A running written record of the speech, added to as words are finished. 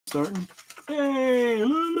starting. Hey!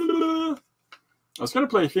 I was going to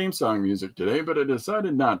play theme song music today, but I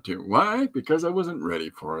decided not to. Why? Because I wasn't ready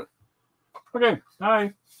for it. Okay,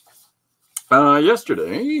 hi.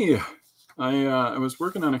 Yesterday, I was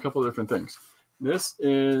working on a couple of different things. This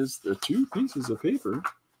is the 2 pieces of paper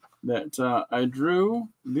that I drew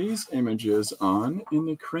these images on in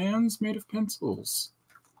the crayons made of pencils.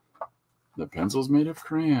 The pencils made of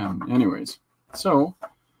crayon. Anyways, so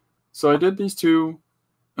I did these 2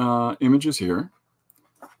 images here,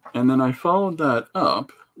 and then I followed that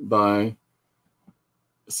up by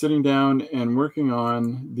sitting down and working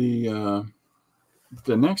on the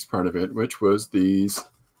next part of it, which was these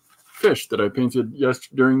fish that I painted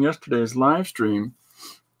during yesterday's live stream.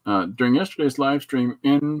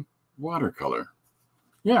 In watercolor.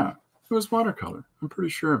 Yeah, it was watercolor. I'm pretty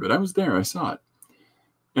sure of it. I was there. I saw it.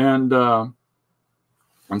 And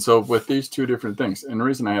so with these 2 different things, and the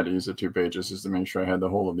reason I had to use the 2 pages is to make sure I had the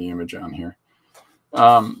whole of the image on here.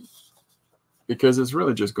 Because it's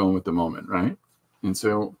really just going with the moment, right? And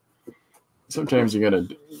so sometimes you got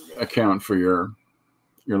to account for your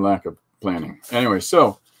lack of planning. Anyway,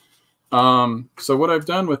 so what I've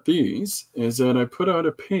done with these is that I put out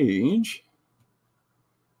a page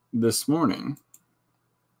this morning,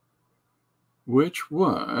 which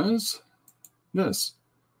was this.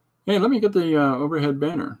 Hey, let me get the overhead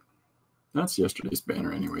banner. That's yesterday's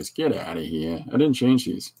banner anyways. Get out of here. I didn't change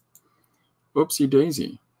these. Oopsie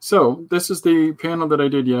daisy. So this is the panel that I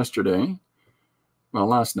did yesterday. Well,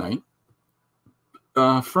 last night.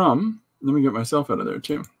 Let me get myself out of there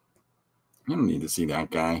too. I don't need to see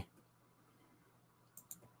that guy.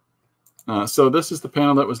 So this is the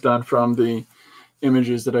panel that was done from the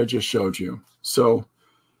images that I just showed you. So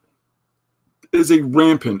there's a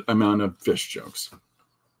rampant amount of fish jokes.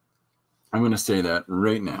 I'm going to say that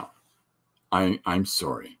right now. I'm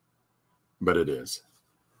sorry, but it is.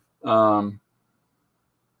 Yeah.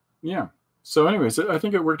 So anyways, I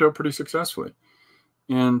think it worked out pretty successfully.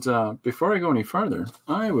 And before I go any farther,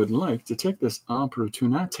 I would like to take this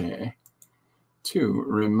opportunity to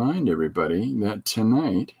remind everybody that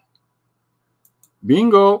tonight,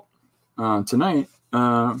 bingo, tonight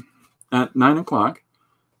at 9 o'clock,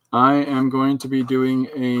 I am going to be doing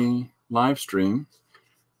a live stream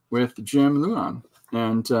with Jim Luan.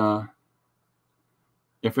 And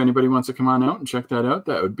if anybody wants to come on out and check that out,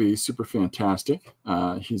 that would be super fantastic.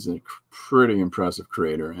 He's a pretty impressive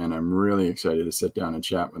creator, and I'm really excited to sit down and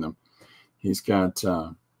chat with him. He's got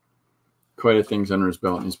quite a things under his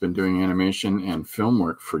belt, and he's been doing animation and film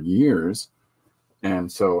work for years.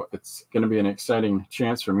 And so it's going to be an exciting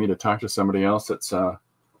chance for me to talk to somebody else that's, got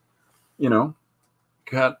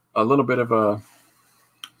a little bit of a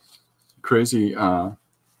crazy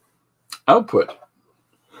output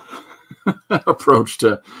approach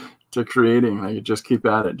to creating. Like, just keep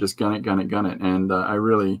at it, just gun it. And I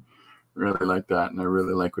really, really like that, and I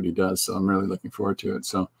really like what he does. So I'm really looking forward to it.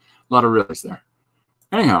 So a lot of realities there.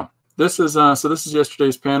 Anyhow, this is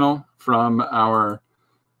yesterday's panel from our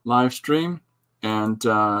live stream. And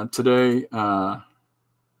today, yeah,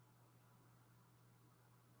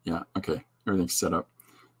 okay, everything's set up.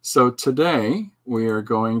 So today we are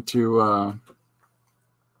going to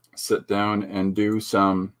sit down and do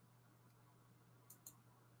some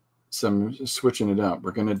switching it up. We're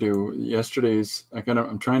going to do yesterday's.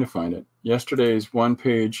 I'm trying to find it. Yesterday's one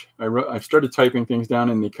page. I've started typing things down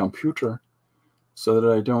in the computer so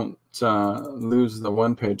that I don't lose the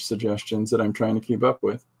one-page suggestions that I'm trying to keep up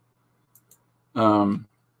with.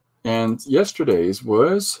 And yesterday's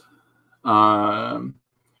was UFO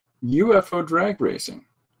Drag Racing,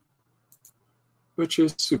 which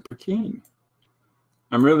is super keen.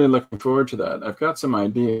 I'm really looking forward to that. I've got some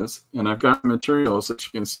ideas, and I've got materials that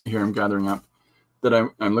you can see here I'm gathering up that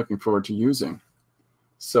I'm looking forward to using.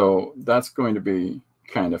 So that's going to be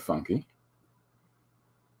kind of funky.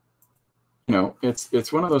 You know,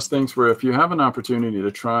 it's one of those things where if you have an opportunity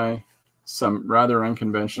to try some rather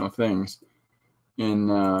unconventional things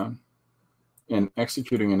in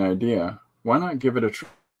executing an idea, why not give it a try?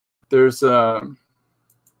 There's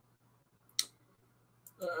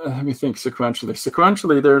let me think sequentially.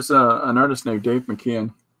 Sequentially, there's an artist named Dave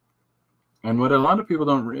McKeon, and what a lot of people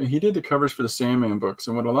don't he did the covers for the Sandman books,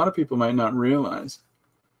 and what a lot of people might not realize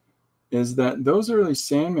is that those early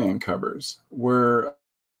Sandman covers were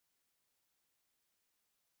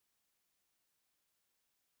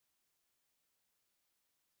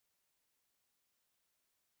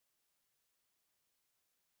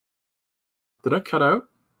Did I cut out?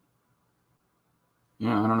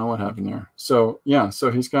 Yeah, I don't know what happened there. So yeah,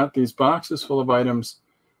 so he's got these boxes full of items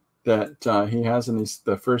that he has in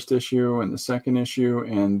the first issue and the second issue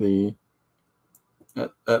and the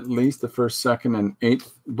at least the first, second, and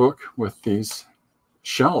eighth book with these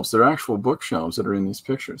shelves. They're actual bookshelves that are in these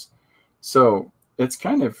pictures. So it's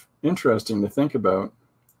kind of interesting to think about,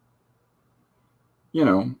 you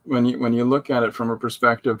know, when you look at it from a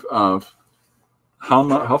perspective of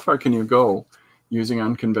how far can you go using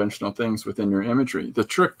unconventional things within your imagery. The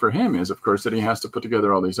trick for him is, of course, that he has to put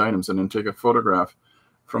together all these items and then take a photograph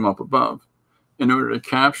from up above in order to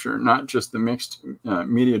capture not just the mixed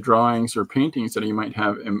media drawings or paintings that he might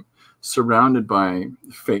have surrounded by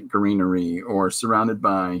fake greenery or surrounded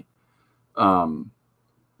by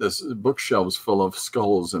this bookshelves full of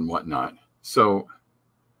skulls and whatnot. So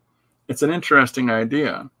it's an interesting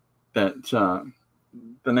idea that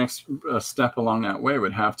the next step along that way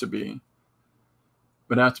would have to be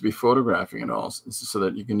photographing it all so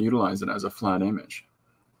that you can utilize it as a flat image.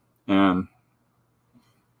 And,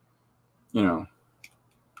 you know,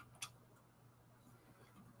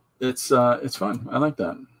 it's fun. I like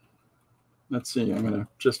that. Let's see. I'm going to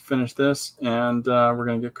just finish this and we're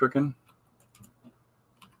going to get cooking.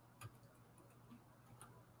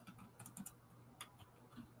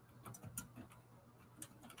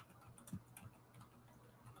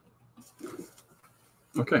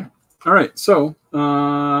 Okay. All right. So,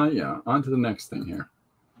 yeah, on to the next thing here.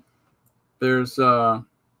 There's some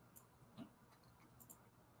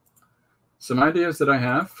ideas that I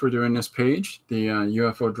have for doing this page, the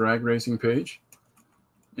UFO Drag Racing page.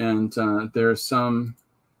 And there's some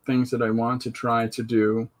things that I want to try to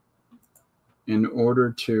do in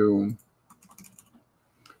order to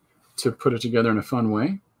put it together in a fun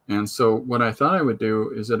way. And so what I thought I would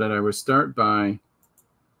do is that I would start by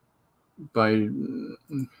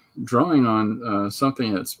drawing on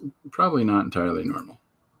something that's probably not entirely normal.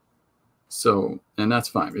 So, and that's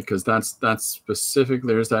fine, because that's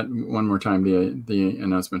specifically, there's that one more time, the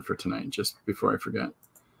announcement for tonight, just before I forget.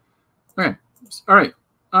 Okay. All right.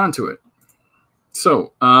 On to it.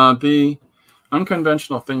 So the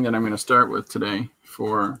unconventional thing that I'm going to start with today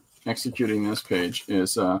for executing this page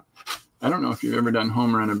is, I don't know if you've ever done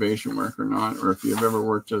home renovation work or not, or if you've ever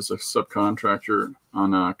worked as a subcontractor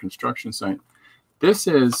on a construction site. This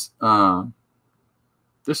is drywall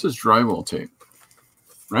tape,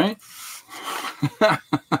 right? Here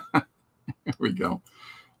we go.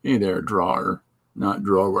 Hey there, drawer, not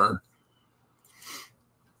drawer.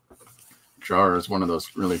 Drawer is one of those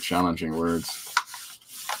really challenging words.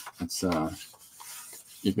 It's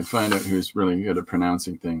you can find out who's really good at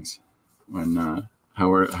pronouncing things when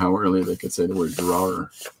how early they could say the word drawer.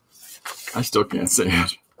 I still can't say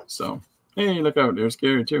it. So hey, look out! There's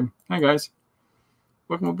Gary too. Hi guys,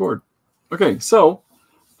 welcome aboard. Okay, so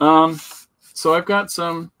I've got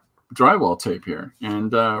some drywall tape here,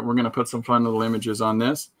 and we're going to put some fun little images on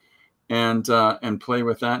this, and play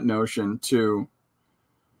with that notion to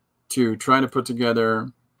try to put together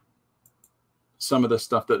some of the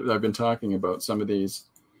stuff that I've been talking about, some of these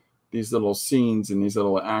little scenes and these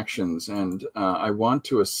little actions, and I want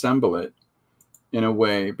to assemble it in a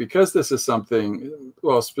way, because this is something,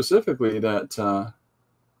 well, specifically that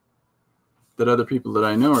other people that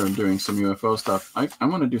I know are doing some UFO stuff. I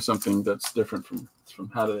want to do something that's different from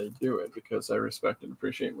how do they do it, because I respect and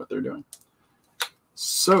appreciate what they're doing.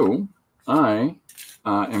 So I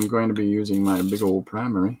am going to be using my big old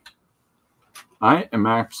primary. I am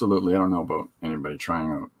absolutely, I don't know about anybody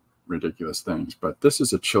trying out ridiculous things, but this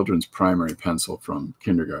is a children's primary pencil from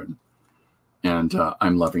kindergarten. And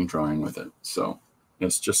I'm loving drawing with it. So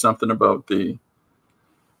it's just something about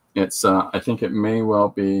it's, I think it may well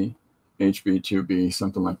be HB2B,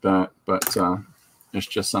 something like that. But it's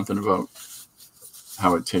just something about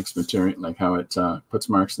how it takes material, like how it puts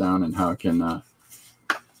marks down, and how it can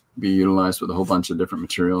be utilized with a whole bunch of different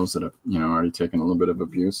materials that have, already taken a little bit of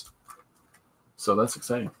abuse. So that's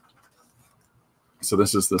exciting. So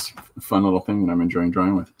this is this fun little thing that I'm enjoying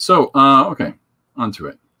drawing with. So, okay, on to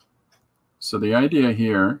it. So the idea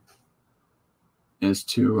here is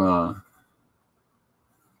to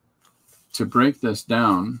break this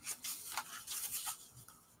down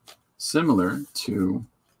similar to,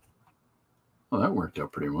 well, that worked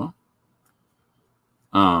out pretty well.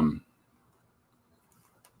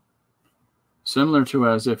 Similar to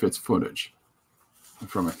as if it's footage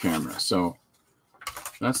from a camera. So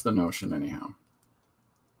that's the notion anyhow.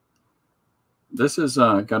 This is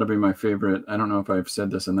got to be my favorite. I don't know if I've said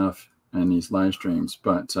this enough in these live streams,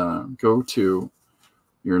 but go to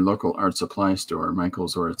your local art supply store,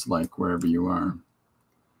 Michael's or It's Like, wherever you are,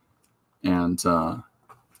 and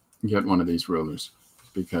get one of these rulers,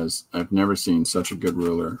 because I've never seen such a good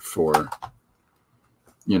ruler for,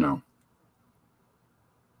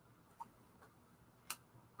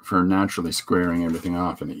 for naturally squaring everything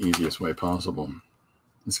off in the easiest way possible.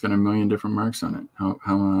 It's got a million different marks on it.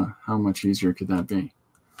 How much easier could that be?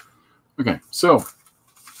 Okay, so what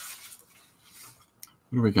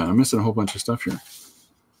do we got? I'm missing a whole bunch of stuff here.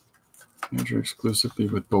 Measure exclusively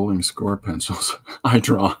with bowling score pencils. I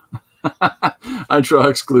draw. I draw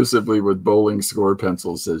exclusively with bowling score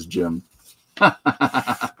pencils, says Jim.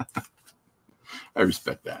 I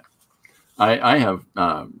respect that. I have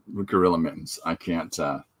gorilla mittens. I can't.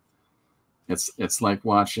 It's like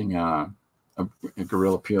watching a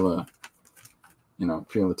gorilla peel a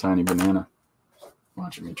tiny banana.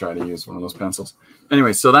 Watching me try to use one of those pencils.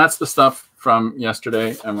 Anyway, so that's the stuff from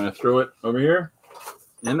yesterday. I'm going to throw it over here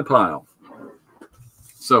in the pile.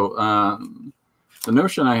 So the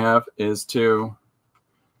notion I have is to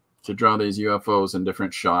draw these UFOs in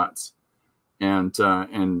different shots, and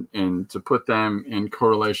to put them in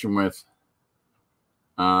correlation with,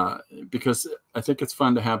 because I think it's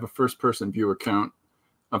fun to have a first-person view account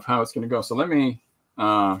of how it's going to go. So let me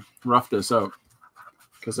rough this out,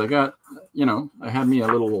 because I got, I had me a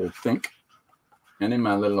little old think, and in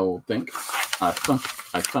my little old think, I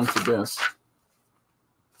thunked this.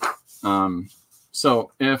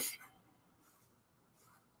 So if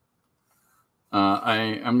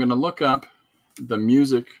I'm going to look up the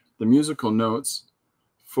musical notes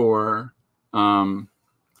for from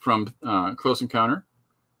Close Encounter,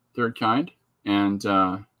 Third Kind, and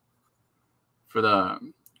for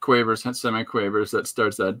the quavers, semi-quavers, that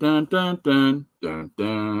starts that dun dun dun dun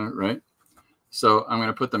dun, right? So I'm going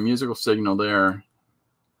to put the musical signal there,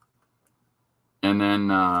 and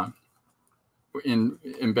then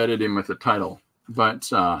embedded in with the title.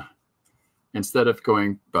 But instead of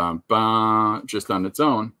going bum bum just on its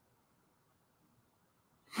own,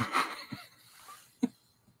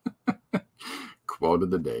 quote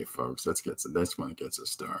of the day, folks. That's when it gets a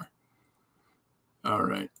star. All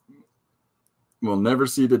right. We'll never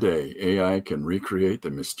see the day AI can recreate the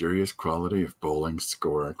mysterious quality of bowling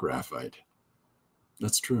score graphite.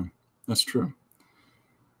 That's true. That's true.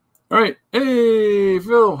 All right. Hey,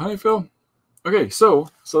 Phil. Hi, Phil. Okay, so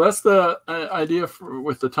that's the idea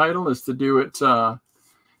with the title, is to do it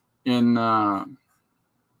in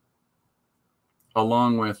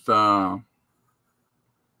along with the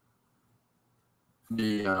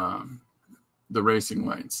racing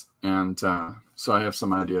lights, and so I have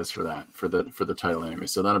some ideas for that for the title anyway.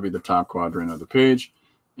 So that'll be the top quadrant of the page,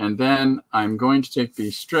 and then I'm going to take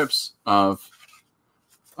these strips of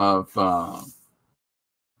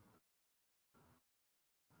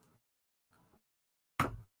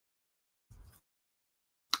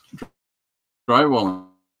drywall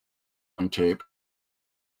tape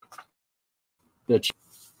that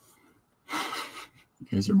you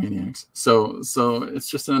guys are maniacs. So it's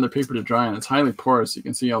just another paper to dry on. It's highly porous. You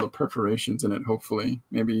can see all the perforations in it. Hopefully,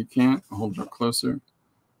 maybe you can't. I'll hold it up closer.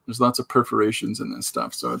 There's lots of perforations in this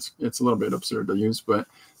stuff, so it's a little bit absurd to use, but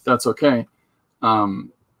that's okay.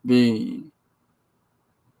 The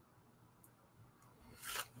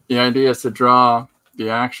idea is to draw the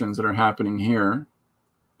actions that are happening here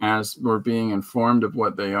as we're being informed of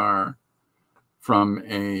what they are from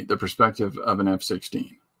the perspective of an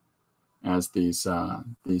F-16, as these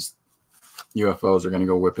UFOs are going to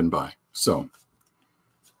go whipping by. So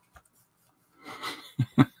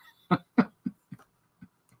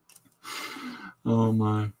oh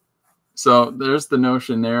my. So there's the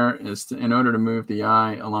notion there, is in order to move the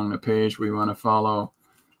eye along the page, we want to follow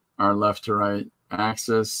our left to right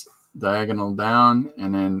axis, diagonal down,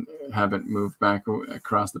 and then have it move back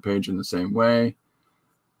across the page in the same way.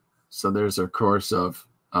 So there's our course of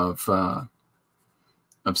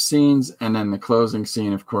scenes, and then the closing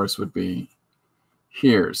scene, of course, would be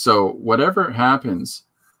here. So whatever happens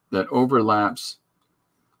that overlaps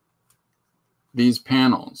these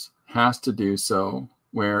panels has to do so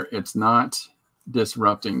where it's not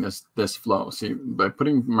disrupting this flow. See, by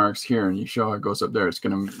putting marks here, and you show how it goes up there, it's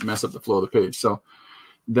going to mess up the flow of the page. So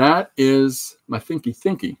that is my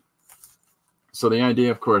thinky. So the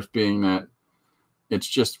idea, of course, being that it's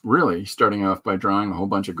just really starting off by drawing a whole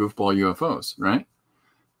bunch of goofball UFOs, right?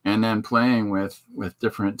 And then playing with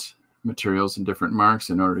different materials and different marks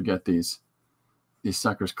in order to get these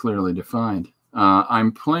suckers clearly defined.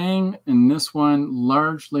 I'm playing in this one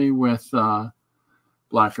largely with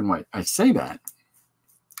black and white. I say that,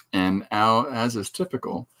 and now, as is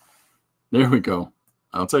typical, there we go.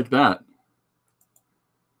 I'll take that.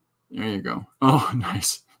 There you go. Oh,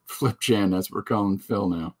 nice. Flip Chan, that's what we're calling Phil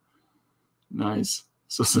now. Nice.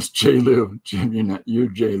 So this is J. Lou. Jim, you're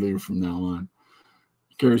J. Lou from now on.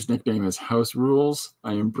 Gary's nickname is House Rules.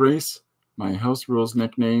 I embrace my House Rules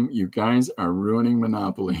nickname. You guys are ruining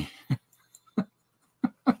Monopoly.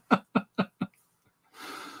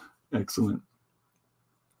 Excellent.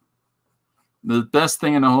 The best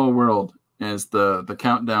thing in the whole world is the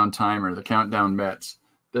countdown timer, the countdown bets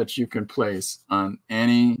that you can place on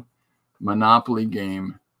any Monopoly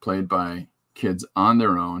game played by kids on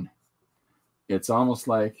their own. It's almost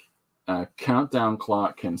like a countdown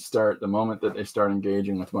clock can start the moment that they start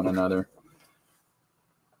engaging with one another.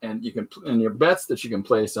 And you can, and your bets that you can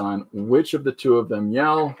place on which of the two of them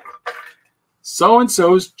yell,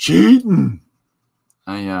 "So-and-so's cheating."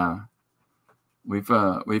 We've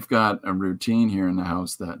got a routine here in the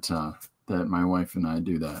house that my wife and I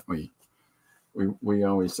do that. We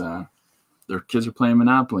always their kids are playing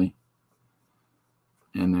Monopoly,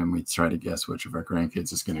 and then we try to guess which of our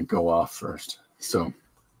grandkids is going to go off first. So,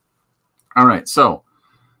 all right. So,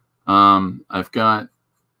 I've got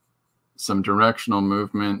some directional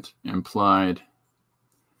movement implied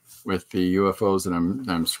with the UFOs that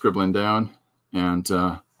I'm scribbling down, and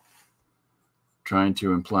trying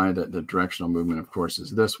to imply that the directional movement, of course,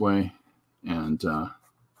 is this way, and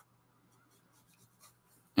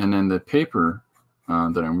then the paper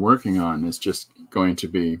that I'm working on is just going to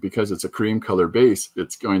be, because it's a cream color base,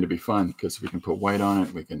 it's going to be fun because we can put white on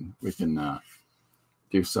it. We can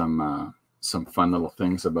do some fun little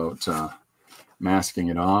things about masking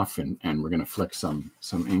it off, and we're going to flick some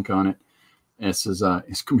ink on it. It's going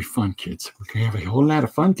to be fun, kids. We're going to have a whole lot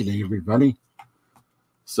of fun today, everybody.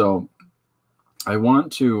 So I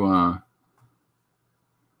want to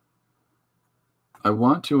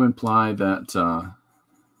imply that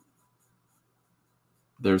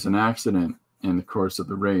there's an accident in the course of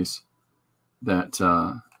the race that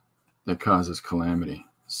causes calamity.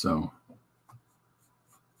 So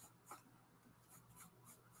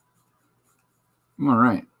all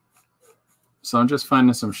right. So I'm just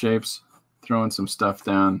finding some shapes, throwing some stuff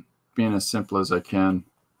down, being as simple as I can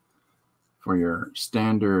for your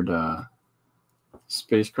standard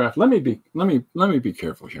spacecraft. Let me be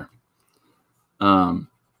careful here. I'm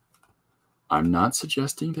not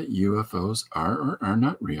suggesting that UFOs are or are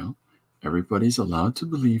not real. Everybody's allowed to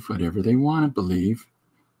believe whatever they want to believe.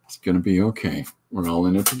 It's going to be okay. We're all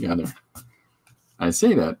in it together. I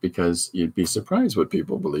say that because you'd be surprised what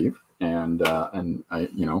people believe, and I,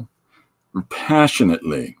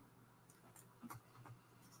 passionately.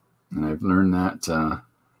 And I've learned that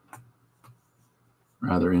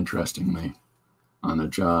rather interestingly on a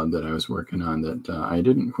job that I was working on, that I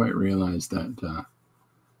didn't quite realize that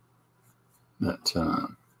it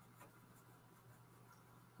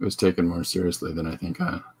was taken more seriously than I think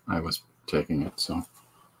I was taking it. So,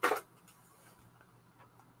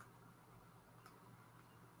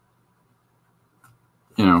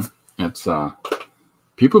 it's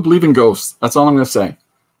people believe in ghosts. That's all I'm going to say.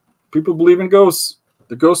 People believe in ghosts.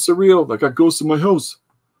 The ghosts are real. I got ghosts in my house.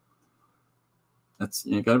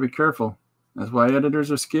 You got to be careful. That's why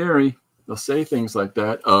editors are scary. They'll say things like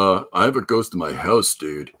that. I have a ghost in my house,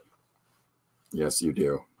 dude. Yes, you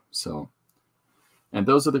do. So, and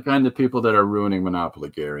those are the kind of people that are ruining Monopoly,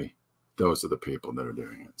 Gary. Those are the people that are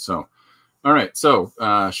doing it. So, all right. So,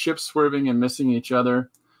 ships swerving and missing each other.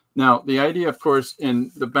 Now, the idea, of course,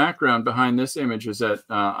 in the background behind this image is that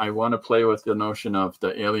I want to play with the notion of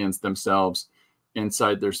the aliens themselves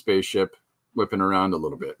inside their spaceship, whipping around a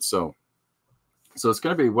little bit. So it's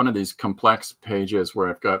going to be one of these complex pages where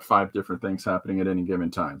I've got 5 different things happening at any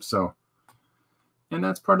given time. So, and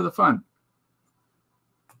that's part of the fun.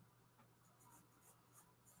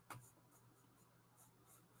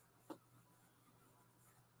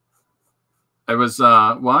 I was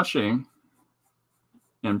watching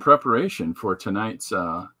in preparation for tonight's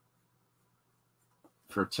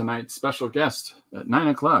special guest at 9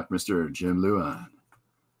 o'clock, Mr. Jim Luan.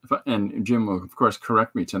 And Jim will, of course,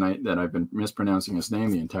 correct me tonight that I've been mispronouncing his name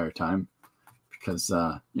the entire time because,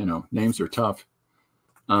 names are tough.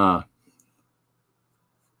 Hold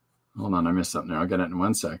on, I missed something there. I'll get it in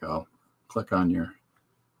 1 sec. I'll click on your...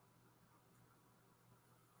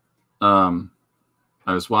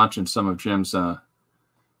 I was watching some of Jim's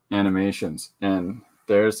animations, and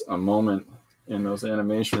there's a moment in those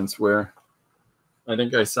animations where I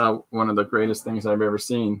think I saw one of the greatest things I've ever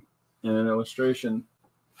seen in an illustration.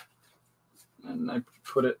 And I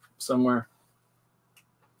put it somewhere.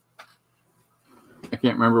 I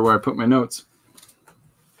can't remember where I put my notes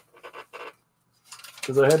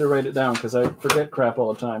because I had to write it down because I forget crap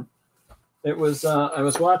all the time. It was I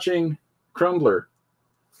was watching Crumbler,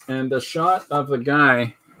 and the shot of the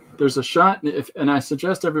guy. There's a shot, and I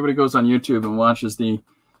suggest everybody goes on YouTube and watches the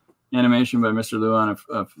animation by Mr. Luan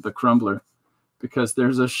of the Crumbler, because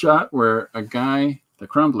there's a shot where a guy, the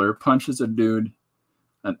Crumbler, punches a dude,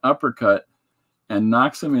 an uppercut, and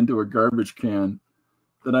knocks him into a garbage can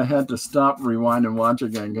that I had to stop, rewind, and watch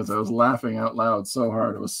again because I was laughing out loud so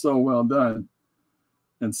hard. It was so well done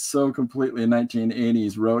and so completely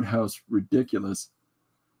 1980s Roadhouse ridiculous.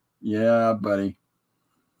 Yeah, buddy.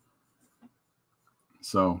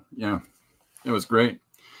 So, yeah, it was great.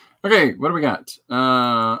 Okay, what do we got?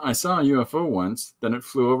 I saw a UFO once, then it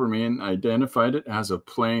flew over me and I identified it as a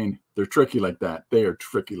plane. They're tricky like that. They are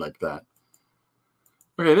tricky like that.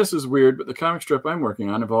 Okay, this is weird, but the comic strip I'm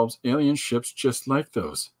working on involves alien ships just like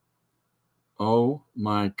those. Oh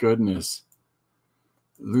my goodness.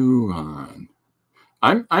 Luhan.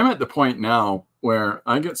 I'm at the point now where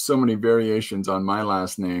I get so many variations on my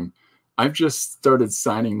last name. I've just started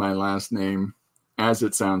signing my last name as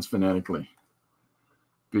it sounds phonetically.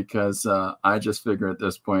 Because I just figure at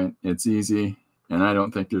this point it's easy, and I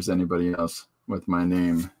don't think there's anybody else with my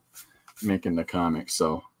name making the comic.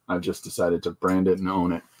 So I've just decided to brand it and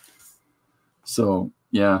own it. So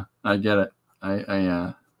yeah, I get it.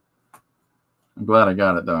 I'm glad I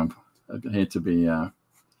got it though. I hate to be,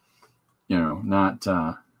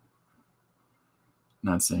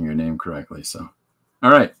 not saying your name correctly. So,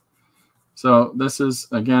 all right. So this is,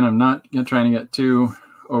 again, I'm not trying to get too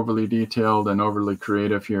overly detailed and overly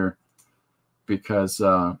creative here because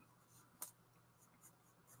I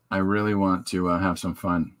really want to have some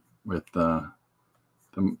fun with the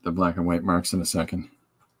black and white marks in a second.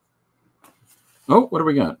 Oh, what do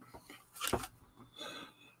we got?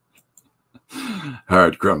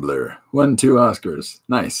 Hard Crumbler. 1-2 Oscars.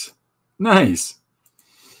 Nice. Nice.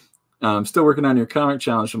 I'm still working on your comic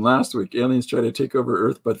challenge from last week. Aliens try to take over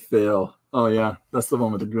Earth but fail. Oh yeah, that's the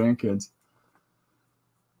one with the grandkids.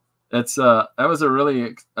 It's that was a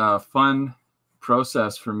really fun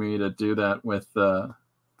process for me to do that with the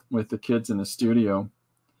kids in the studio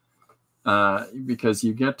because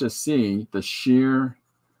you get to see the sheer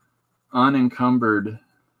unencumbered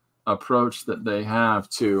approach that they have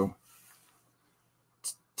to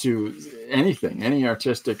anything, any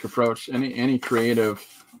artistic approach, any creative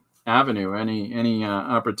avenue, any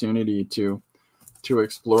opportunity to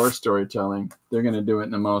explore storytelling. They're going to do it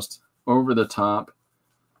in the most over the top,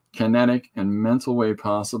 kinetic and mental way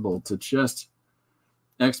possible to just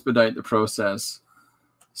expedite the process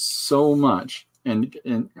so much. And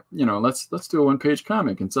let's do a 1-page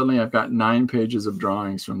comic, and suddenly I've got 9 pages of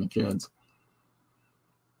drawings from the kids,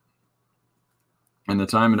 and the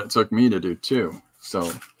time that it took me to do 2.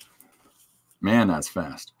 So, man, that's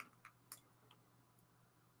fast.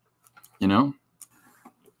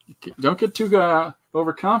 Don't get too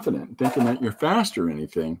overconfident thinking that you're fast or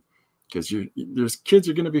anything, because there's kids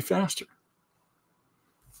are going to be faster.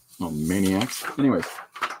 Oh, maniacs. Anyways,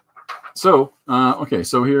 so okay,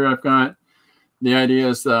 so here I've got the idea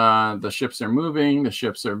is the ships are moving, the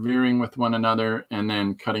ships are veering with one another, and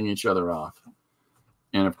then cutting each other off.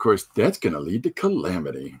 And of course, that's going to lead to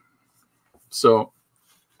calamity. So,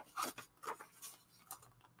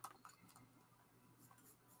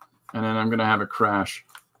 and then I'm going to have a crash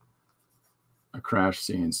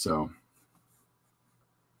scene. So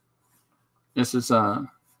this is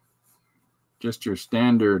just your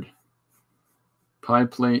standard pie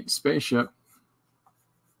plate spaceship.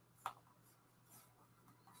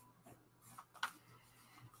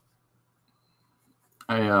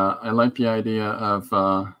 I like the idea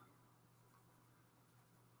of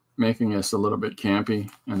making this a little bit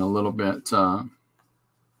campy and a little bit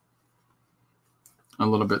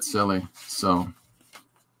silly. So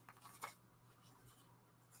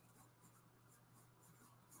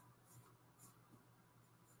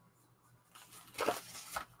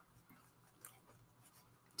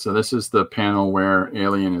this is the panel where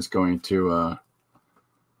Alien is going to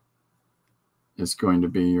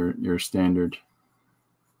be your standard.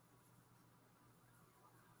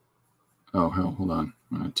 Oh hell, hold on.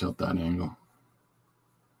 I'm going to tilt that angle.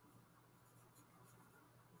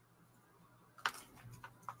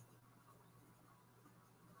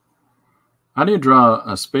 How do you draw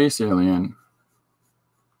a space alien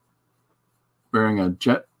wearing a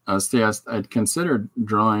jet? See, I'd considered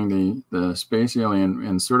drawing the space alien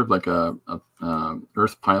in sort of like a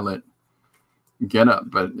Earth pilot getup,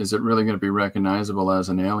 but is it really going to be recognizable as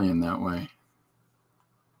an alien that way?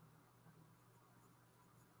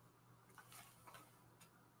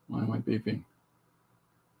 Why am I beeping?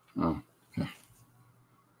 Oh, okay.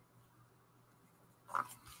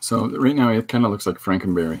 So right now it kind of looks like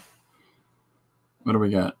Frankenberry. What do we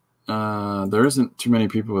got? There isn't too many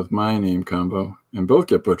people with my name combo, and both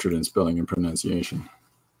get butchered in spelling and pronunciation.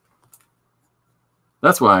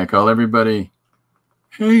 That's why I call everybody,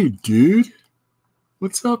 "Hey, dude,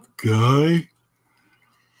 what's up, guy?"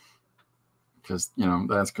 Because,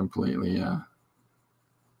 that's completely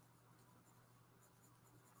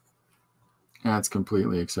That's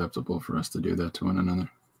completely acceptable for us to do that to one another.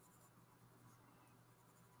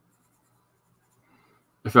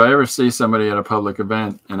 If I ever see somebody at a public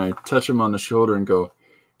event and I touch them on the shoulder and go,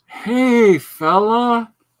 "Hey,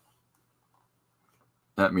 fella,"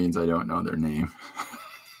 that means I don't know their name.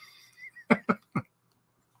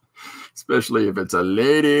 Especially if it's a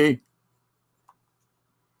lady.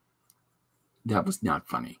 That was not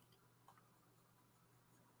funny.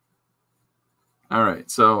 All right,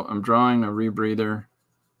 so I'm drawing a rebreather.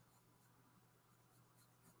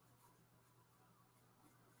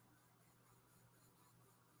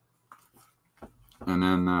 And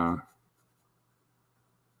then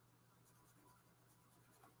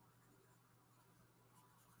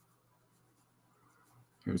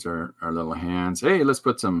here's our little hands. Hey, let's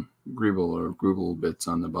put some greeble or grooble bits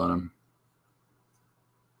on the bottom.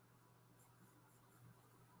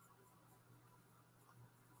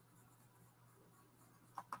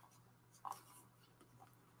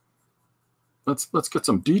 Let's get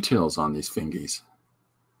some details on these fingies.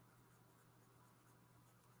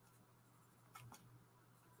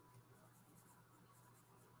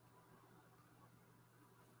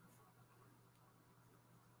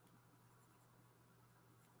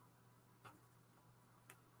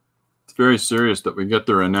 It's very serious that we get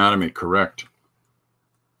their anatomy correct.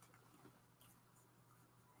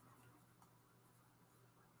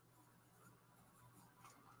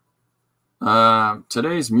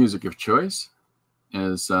 Today's music of choice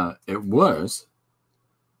is, it was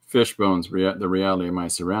Fishbone's The Reality of My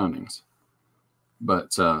Surroundings.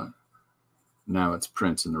 But now it's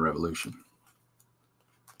Prince and the Revolution.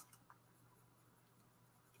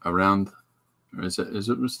 Is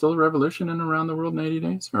it still a revolution in Around the World in 80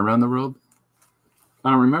 Days? Or Around the World?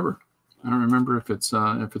 I don't remember. I don't remember if it's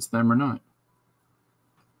them or not.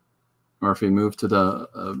 Or if he moved to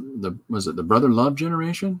was it the Brother Love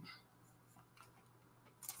generation?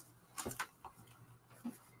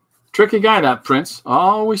 Tricky guy, that Prince.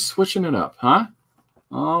 Always switching it up, huh?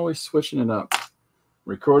 Always switching it up.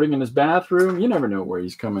 Recording in his bathroom. You never know where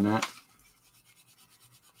he's coming at.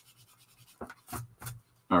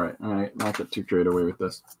 All right, not get too carried away with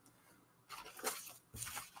this.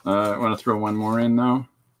 I want to throw one more in, though.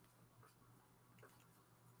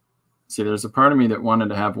 See, there's a part of me that wanted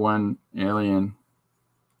to have one alien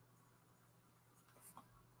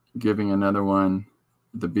giving another one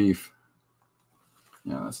the beef.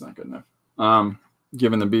 Yeah, that's not good enough.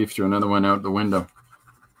 Giving the beef to another one out the window.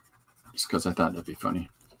 Just because I thought that'd be funny.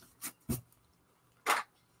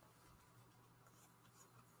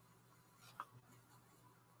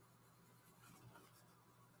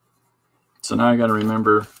 So now I got to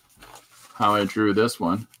remember how I drew this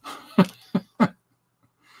one. It's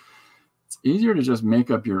easier to just make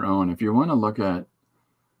up your own. If you want to look at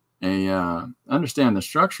understand the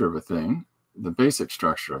structure of a thing, the basic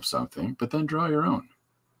structure of something, but then draw your own.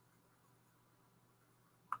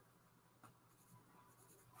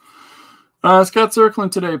 Scott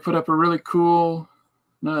Zirkland today put up a really cool,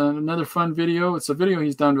 another fun video. It's a video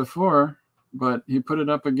he's done before, but he put it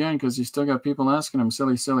up again because he's still got people asking him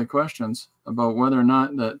silly questions about whether or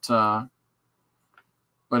not that,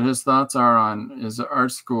 what his thoughts are on, is the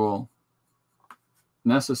art school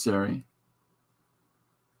necessary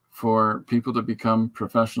for people to become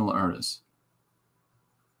professional artists?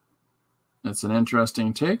 It's an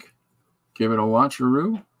interesting take. Give it a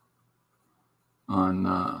watch-a-roo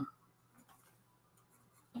on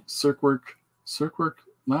Cirquework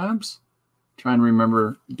Labs. Try and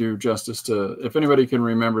remember, do justice to, if anybody can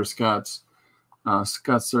remember Scott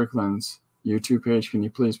Zirkland's YouTube page, can you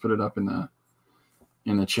please put it up in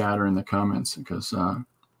the chat or in the comments? Because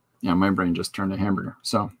yeah, my brain just turned to hamburger.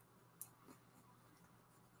 So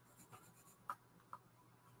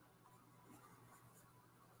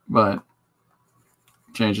but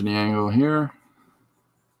changing the angle here.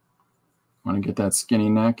 Want to get that skinny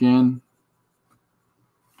neck in.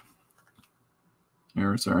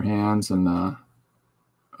 Here's our hands and a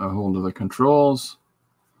hold of the controls.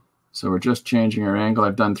 So we're just changing our angle.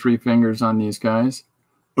 I've done 3 fingers on these guys.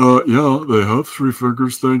 Yeah, they have 3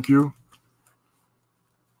 fingers, thank you.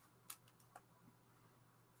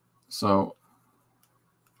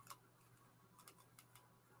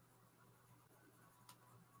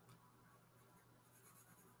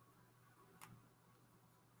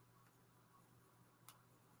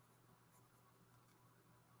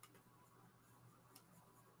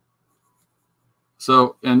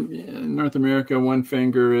 So in North America, 1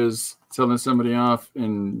 finger is telling somebody off.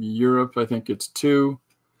 In Europe, I think it's 2.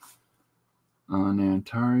 On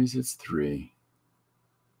Antares, it's 3.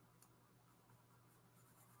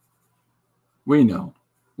 We know.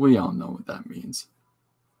 We all know what that means.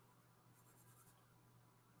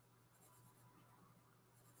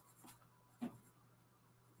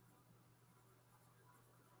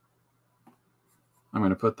 I'm going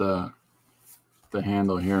to put the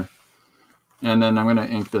handle here. And then I'm going to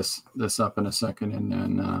ink this up in a second, and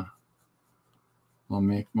then we'll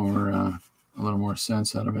make more a little more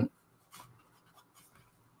sense out of it.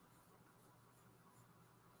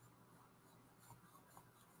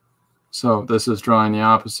 So this is drawing the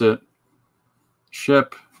opposite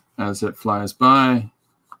ship as it flies by.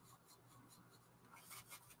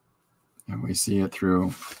 And we see it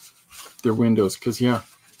through their windows, because, yeah,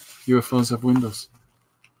 UFOs have windows.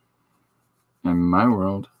 In my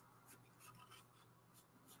world.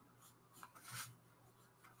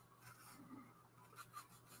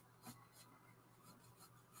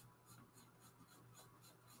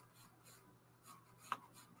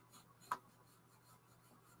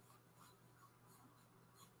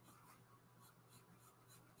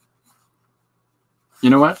 You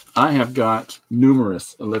know what? I have got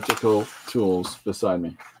numerous elliptical tools beside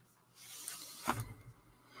me.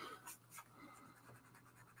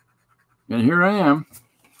 And here I am,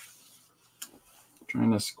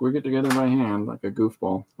 trying to squig it together by hand like a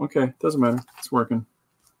goofball. Okay, doesn't matter. It's working.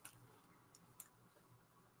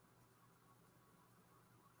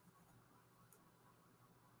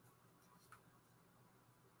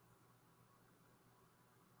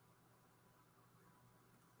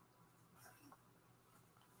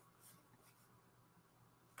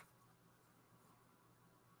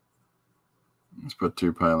 Let's put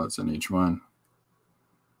 2 pilots in each one.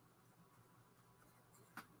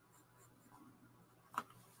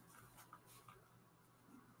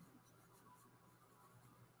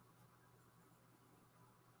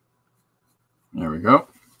 There we go.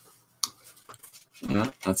 Yeah,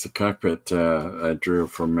 that's a cockpit I drew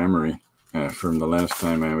from memory from the last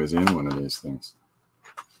time I was in one of these things.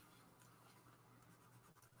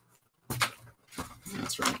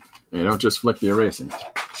 That's right. You don't just flick the erasing.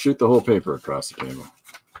 Shoot the whole paper across the table.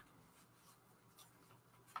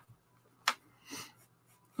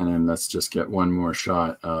 And then let's just get one more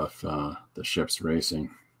shot of the ship's racing.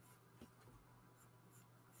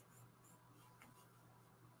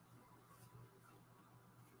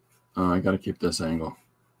 I got to keep this angle.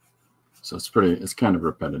 So it's kind of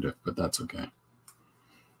repetitive, but that's okay.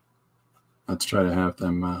 Let's try to have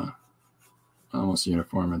them almost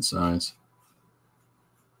uniform in size.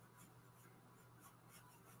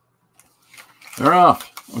 They're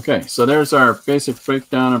off. Okay, so there's our basic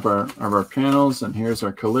breakdown of our panels, and here's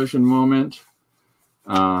our collision moment.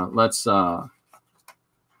 Let's draw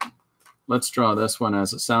this one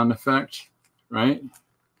as a sound effect, right?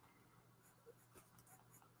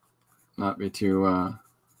 Not be too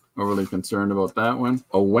overly concerned about that one.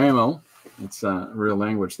 Oh, whammo. It's real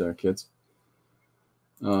language there, kids.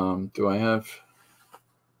 Do I have...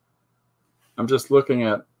 I'm just looking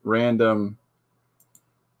at random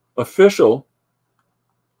official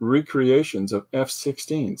recreations of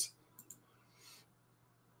F-16s.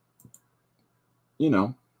 You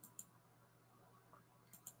know.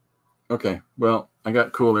 Okay, well, I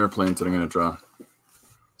got cool airplanes that I'm going to draw.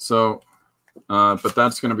 So, but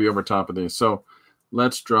that's going to be over top of these. So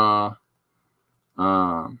let's draw,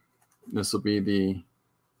 this will be the,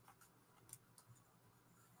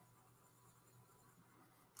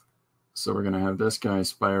 so we're going to have this guy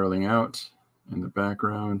spiraling out in the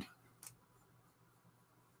background.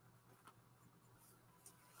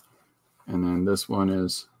 And then this one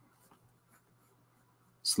is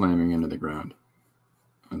slamming into the ground.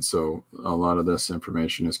 And so a lot of this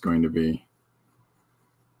information is going to be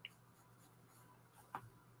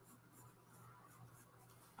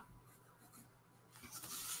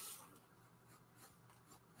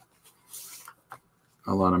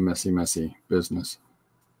a lot of messy business.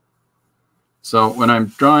 So when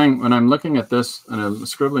I'm looking at this and I'm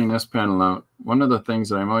scribbling this panel out, one of the things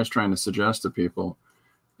that I'm always trying to suggest to people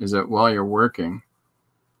is that while you're working,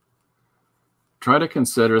 try to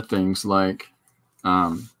consider things like,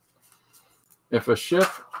 if a ship,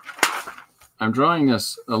 I'm drawing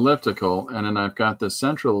this elliptical, and then I've got this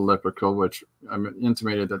central elliptical, which I'm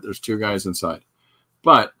intimated that there's 2 guys inside.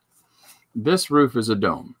 But this roof is a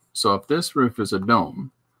dome. So if this roof is a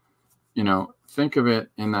dome, you know, think of it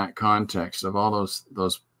in that context of all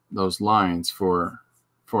those lines for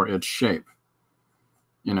its shape,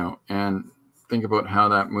 you know, and think about how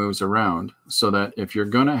that moves around, so that if you're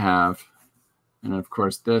going to have, and of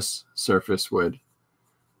course this surface would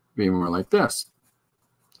be more like this.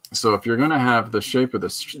 So if you're going to have the shape of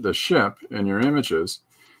the ship in your images,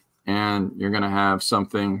 and you're going to have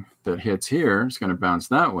something that hits here, it's going to bounce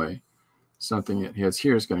that way. Something that hits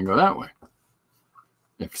here is going to go that way.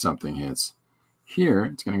 If something hits here,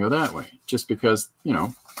 it's going to go that way. Just because, you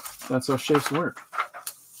know, that's how shapes work.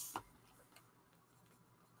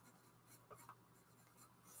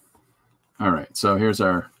 All right, so here's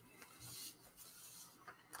our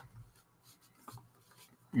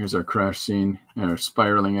crash scene, or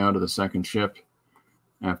spiraling out of the second ship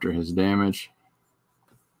after his damage.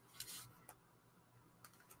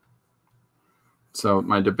 So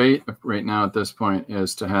my debate right now at this point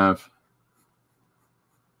is to have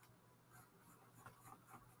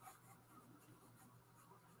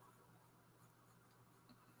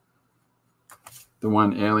the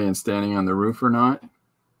one alien standing on the roof or not.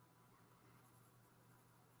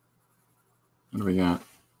 What do we got?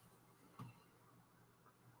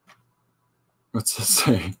 What's this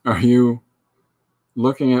say? Are you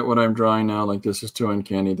looking at what I'm drawing now like this is too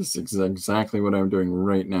uncanny? This is exactly what I'm doing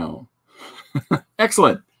right now.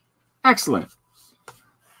 Excellent. Excellent.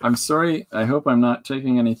 I'm sorry. I hope I'm not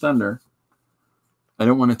taking any thunder. I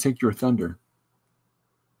don't want to take your thunder.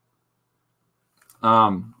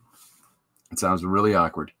 It sounds really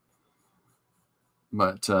awkward.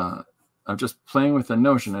 But I'm just playing with the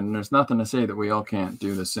notion, and there's nothing to say that we all can't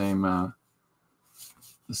do the same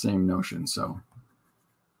notion. So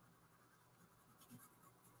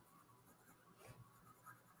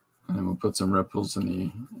and then we'll put some ripples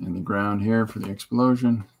in the ground here for the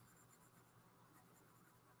explosion.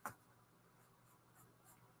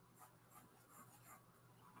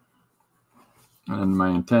 And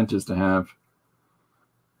my intent is to have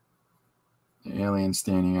the alien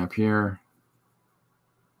standing up here,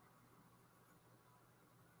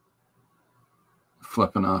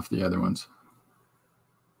 flipping off the other ones.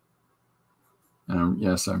 And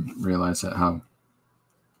yes, I realize that how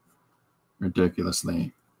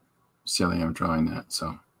ridiculously silly I'm drawing that.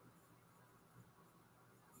 So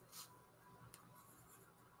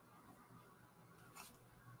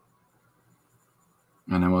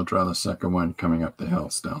and then we'll draw the second one coming up the hill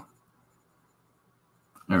still.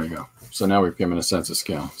 There we go. So now we've given a sense of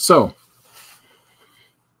scale. So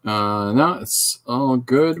now it's all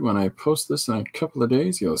good. When I post this in a couple of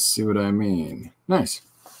days, you'll see what I mean. Nice.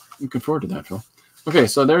 Looking forward to that, Phil. Okay,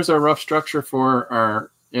 so there's our rough structure for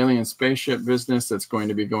our alien spaceship business that's going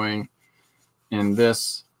to be going in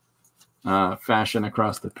this fashion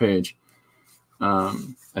across the page.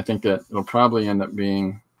 I think that it'll probably end up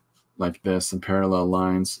being like this in parallel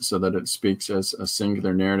lines so that it speaks as a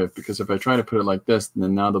singular narrative, because if I try to put it like this,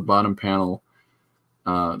 then now the bottom panel,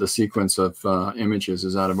 the sequence of images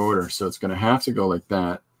is out of order. So it's going to have to go like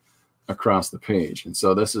that across the page. And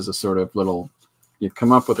so this is a sort of little, you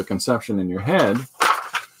come up with a conception in your head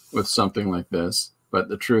with something like this. But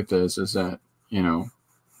the truth is that, you know,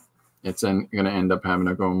 it's going to end up having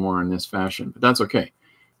to go more in this fashion. But that's okay,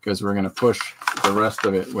 because we're going to push the rest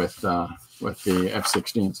of it with the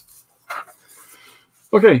F-16s.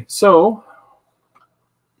 Okay, so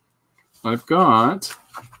I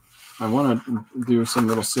want to do some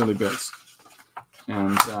little silly bits.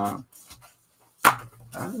 And there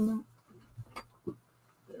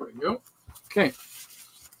we go. Okay.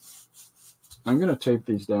 I'm going to tape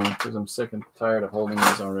these down because I'm sick and tired of holding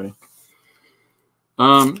these already.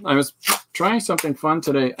 I was trying something fun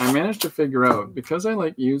today. I managed to figure out, because I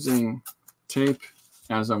like using tape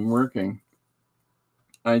as I'm working,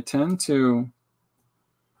 I tend to,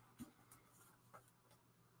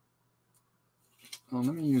 well,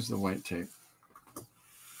 let me use the white tape.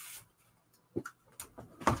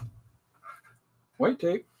 White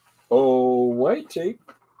tape. Oh, white tape.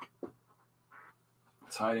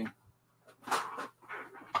 It's hiding.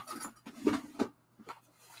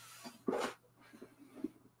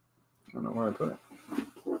 I don't know where I put it.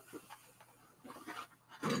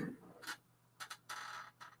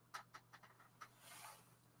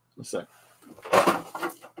 A sec.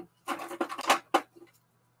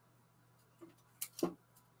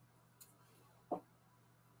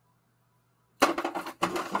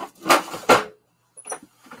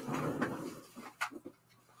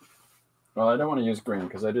 Well, I don't want to use green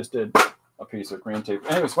because I just did a piece of green tape.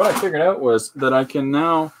 Anyways, what I figured out was that I can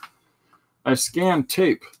now, I scan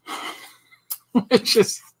tape, which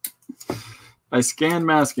is, I scan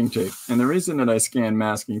masking tape. And the reason that I scan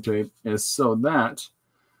masking tape is so that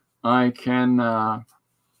I can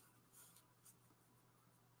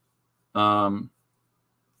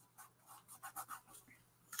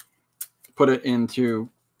put it into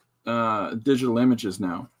digital images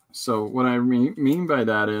now. So what I mean by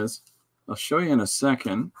that is, I'll show you in a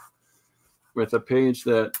second with a page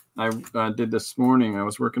that I did this morning. I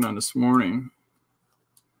was working on this morning.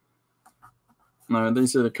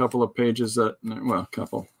 These are the couple of pages that, well,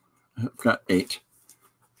 I've got 8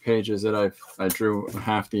 pages that I drew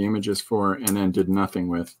half the images for and then did nothing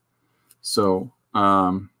with. So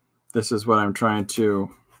this is what I'm trying to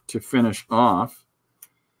finish off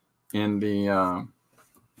in the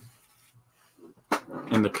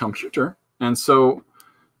in the computer. And so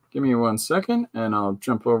give me 1 second and I'll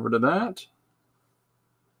jump over to that.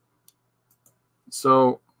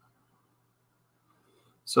 So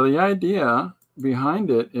the idea behind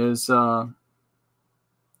it is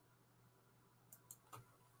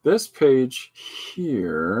this page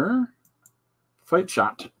here, fight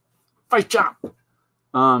shot.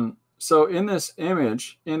 So in this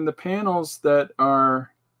image, in the panels that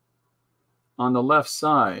are on the left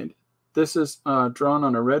side, this is drawn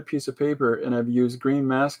on a red piece of paper, and I've used green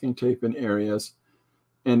masking tape in areas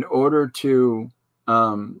in order to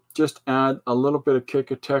just add a little bit of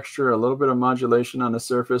kick of texture, a little bit of modulation on the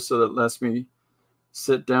surface, so that it lets me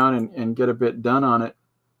sit down and get a bit done on it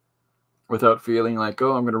without feeling like,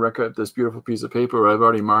 oh, I'm going to wreck up this beautiful piece of paper where I've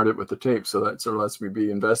already marred it with the tape. So that sort of lets me be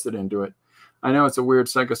invested into it. I know it's a weird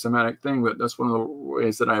psychosomatic thing, but that's one of the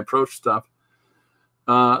ways that I approach stuff.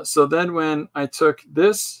 So then when I took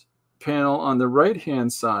this panel on the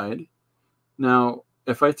right-hand side, now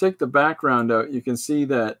if I take the background out, you can see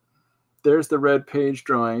that there's the red page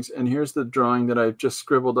drawings, and here's the drawing that I've just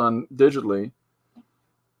scribbled on digitally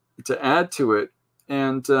to add to it.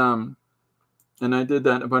 And I did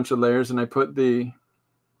that in a bunch of layers, and I put the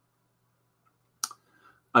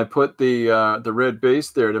red base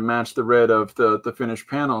there to match the red of the finished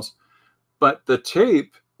panels. But the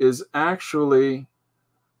tape is actually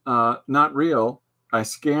not real. I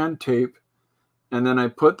scanned tape, and then I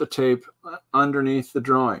put the tape underneath the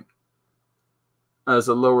drawing as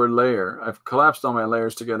a lower layer. I've collapsed all my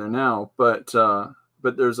layers together now, but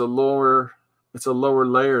there's a lower, it's a lower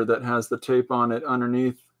layer that has the tape on it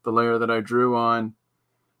underneath the layer that I drew on,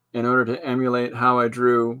 in order to emulate how I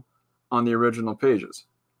drew on the original pages.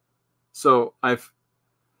 So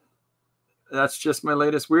that's just my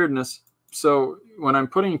latest weirdness. So when I'm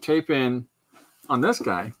putting tape in on this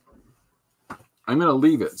guy, I'm going to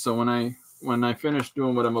leave it. So when I finish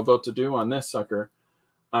doing what I'm about to do on this sucker,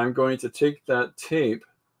 I'm going to take that tape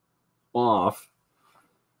off,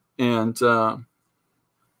 and the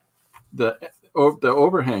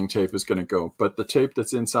overhang tape is going to go, but the tape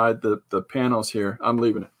that's inside the panels here, I'm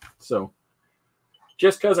leaving it. So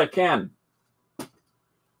just because I can.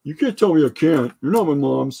 You can't tell me I can't. You're not my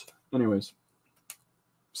mom's. Anyways,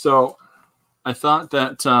 so I thought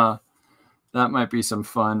that that might be some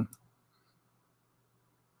fun.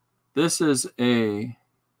 This is a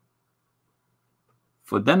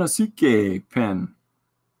Fudenosuke pen,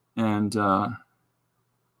 and I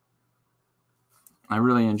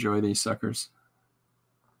really enjoy these suckers.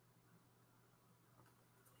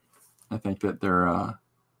 I think that they're a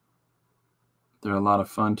lot of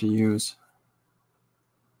fun to use.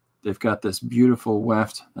 They've got this beautiful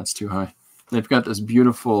weft. That's too high. They've got this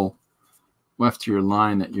beautiful weft to your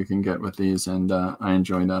line that you can get with these, and I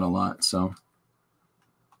enjoy that a lot. So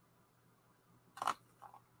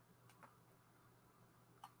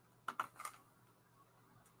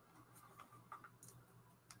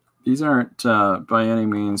these aren't by any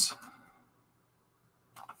means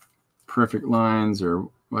perfect lines or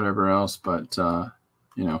whatever else, but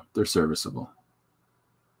you know, they're serviceable.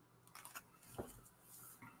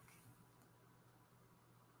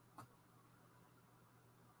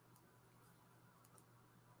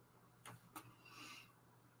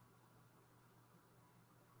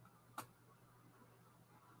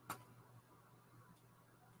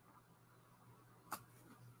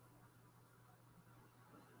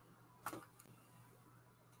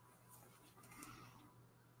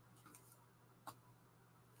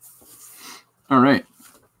 All right.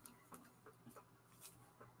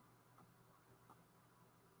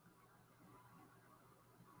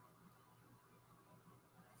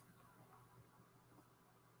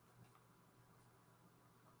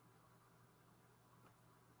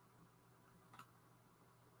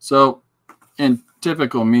 So in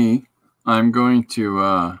typical me, I'm going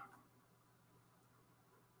to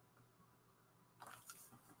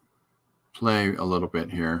play a little bit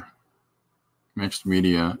here, mixed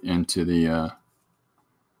media into the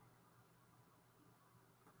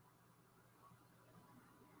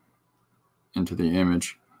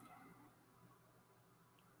image.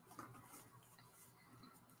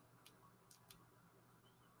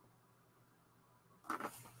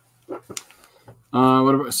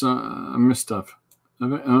 What about I missed stuff?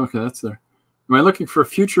 Okay, that's there. Am I looking for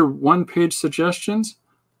future one-page suggestions?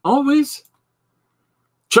 Always.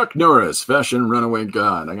 Chuck Norris, fashion runaway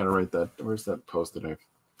god. I gotta write that. Where's that post that I've?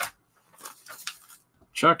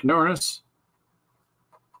 Chuck Norris,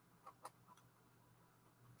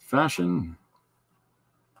 fashion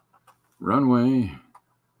runway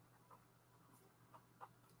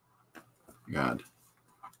god.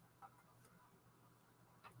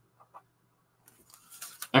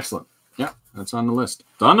 Excellent. Yeah, that's on the list.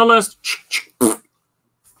 It's on the list.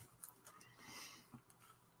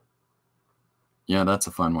 Yeah, that's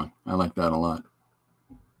a fun one. I like that a lot.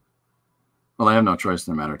 Well, I have no choice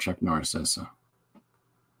in the matter. Chuck Norris says so.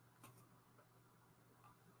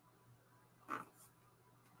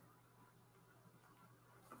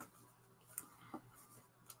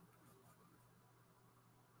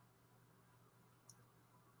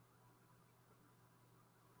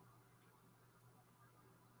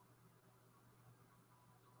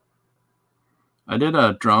 I did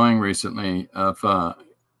a drawing recently of a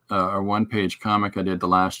one-page comic I did in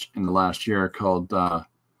the last year called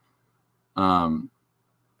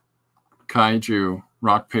Kaiju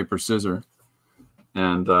Rock Paper Scissor,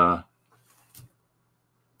 and I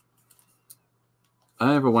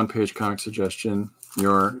have a one-page comic suggestion.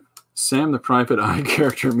 Your Sam the Private Eye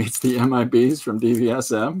character meets the MIBs from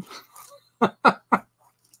DVSM. But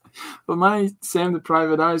my Sam the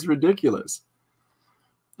Private Eye is ridiculous.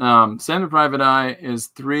 Sam the Private Eye is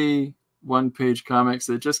 3 one-page comics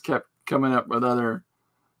that just kept coming up with other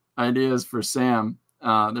ideas for Sam.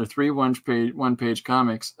 They're 3 one-page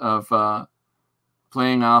comics of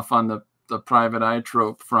playing off on the private eye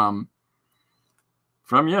trope from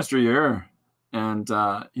yesteryear. And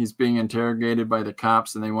he's being interrogated by the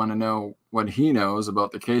cops, and they want to know what he knows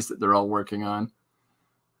about the case that they're all working on.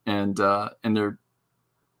 And they're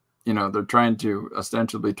trying to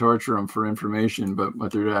ostensibly torture him for information, but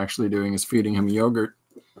what they're actually doing is feeding him yogurt.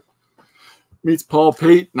 Meets Paul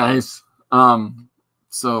Pate, nice.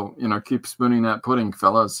 So, keep spooning that pudding,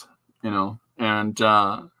 fellas, and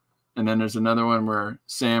then there's another one where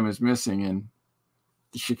Sam is missing and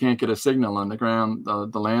she can't get a signal on the ground, the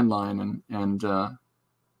landline, and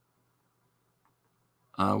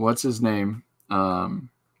what's his name? Oh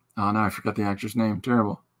no, I forgot the actor's name.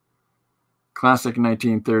 Terrible. Classic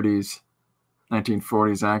 1930s,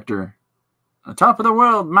 1940s actor. Top of the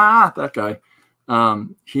world, that guy.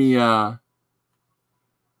 He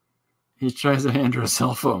tries to hand her a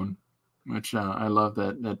cell phone, which I love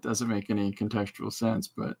that. That doesn't make any contextual sense,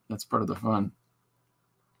 but that's part of the fun.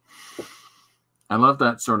 I love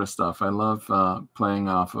that sort of stuff. I love playing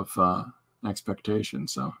off of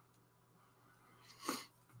expectations. So,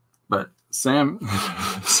 but Sam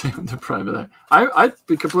the Private Eye, I'd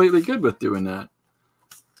be completely good with doing that.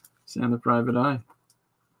 Sam the Private Eye.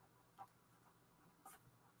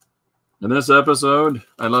 In this episode,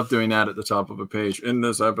 I love doing that at the top of a page. In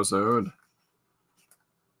this episode,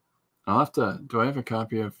 I'll have to. Do I have a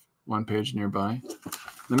copy of One Page nearby?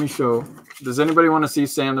 Let me show. Does anybody want to see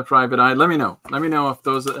Sam the Private Eye? Let me know. Let me know if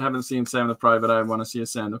those that haven't seen Sam the Private Eye want to see a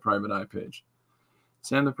Sam the Private Eye page.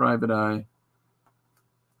 Sam the Private Eye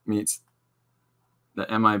meets the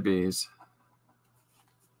MIBs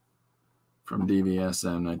from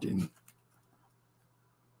DVSM 19.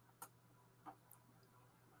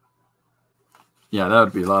 Yeah, that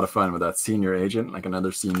would be a lot of fun with that senior agent, like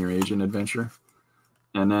another senior agent adventure.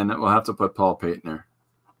 And then we'll have to put Paul Pate in there.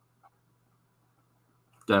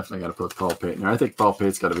 Definitely got to put Paul Pate in there. I think Paul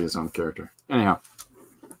Pate's got to be his own character. Anyhow.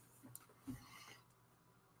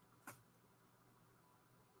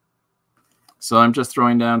 So I'm just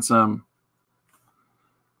throwing down some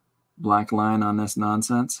black line on this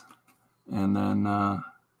nonsense. And then,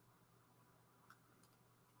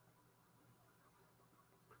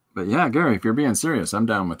 but yeah, Gary, if you're being serious, I'm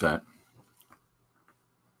down with that.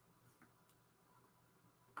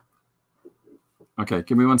 Okay,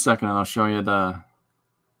 give me 1 second and I'll show you the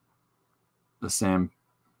Sam.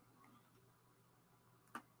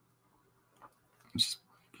 Just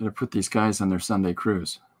gotta put these guys on their Sunday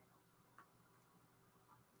cruise.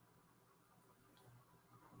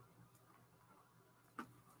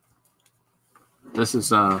 This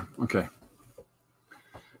is okay.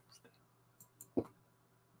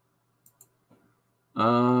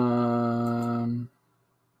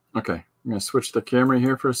 Okay, I'm gonna switch the camera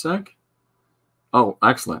here for a sec. Oh,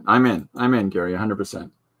 excellent. I'm in, Gary,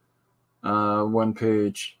 100%. One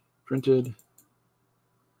page printed.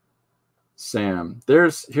 Sam.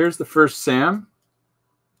 Here's the first Sam.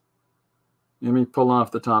 Let me pull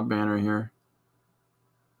off the top banner here.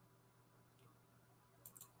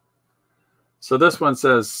 So this one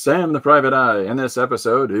says, Sam the Private Eye. In this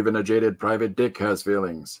episode, even a jaded private dick has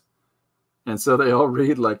feelings. And so they all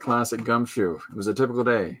read like classic gumshoe. It was a typical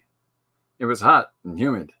day. It was hot and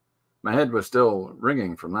humid. My head was still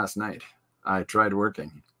ringing from last night. I tried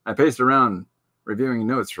working. I paced around, reviewing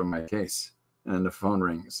notes from my case. And the phone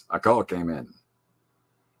rings. A call came in.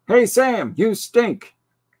 Hey, Sam, you stink.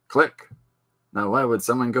 Click. Now, why would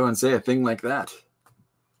someone go and say a thing like that?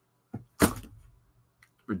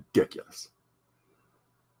 Ridiculous.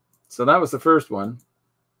 So that was the first one.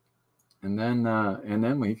 And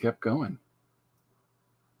then we kept going.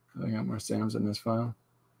 I got more Sams in this file.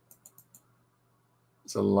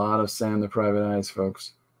 It's a lot of Sam the Private Eyes,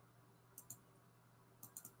 folks.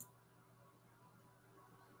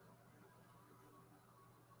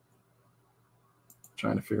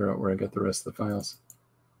 Trying to figure out where I got the rest of the files.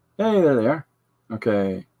 Hey, there they are.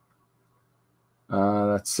 Okay.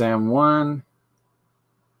 That's Sam 1.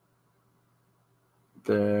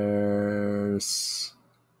 There's...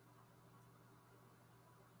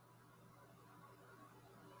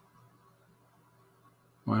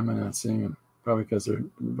 Why am I not seeing them? Probably because they're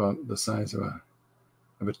about the size of a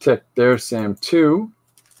tick. There's Sam 2.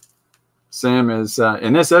 Sam is,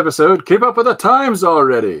 in this episode, keep up with the times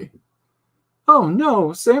already. Oh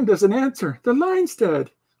no, Sam doesn't answer. The line's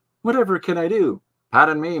dead. Whatever can I do?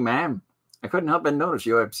 Pardon me, ma'am. I couldn't help but notice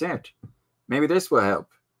you're upset. Maybe this will help.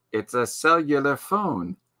 It's a cellular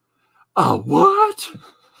phone. A what?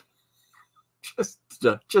 Just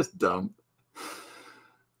dumb.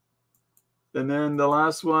 And then the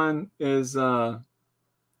last one is the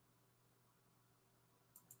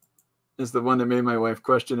one that made my wife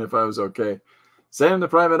question if I was okay. Sam the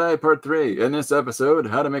Private Eye, Part 3. In this episode,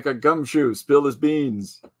 how to make a gumshoe spill his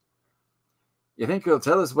beans. You think he'll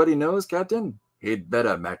tell us what he knows, Captain? He'd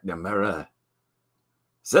better, McNamara.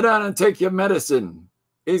 Sit down and take your medicine.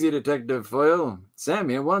 Easy, Detective Foyle. Sam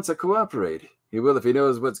here wants to cooperate. He will if he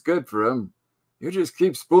knows what's good for him. You just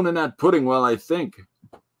keep spooning that pudding while I think.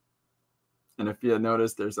 And if you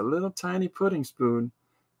notice, there's a little tiny pudding spoon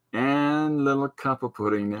and little cup of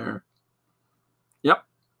pudding there. Yep.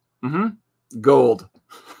 Gold.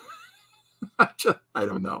 I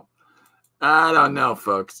don't know. I don't know,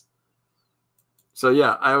 folks. So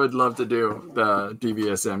yeah, I would love to do the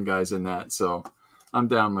DVSM guys in that. So I'm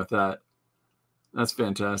down with that. That's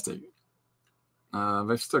fantastic.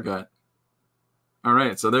 I've still got. All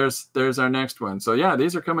right, so there's our next one. So yeah,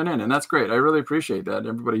 these are coming in, and that's great. I really appreciate that.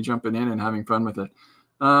 Everybody jumping in and having fun with it.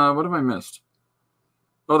 What have I missed?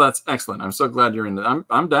 Oh, that's excellent. I'm so glad you're in it.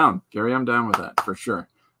 I'm down, Gary. I'm down with that for sure.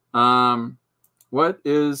 What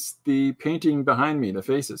is the painting behind me? The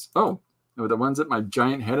faces. Oh, the ones that my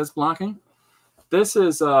giant head is blocking. This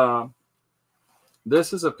is a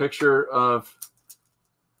picture of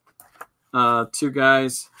two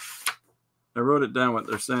guys. I wrote it down what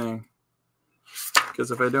they're saying.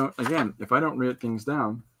 Because if I don't write things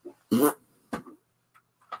down, here's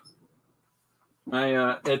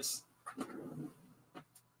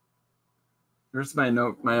my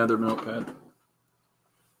other notepad.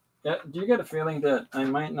 Yeah, do you get a feeling that I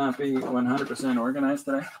might not be 100% organized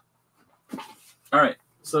today? All right,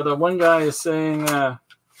 so the one guy is saying,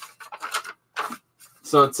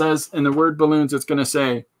 so it says in the word balloons, it's going to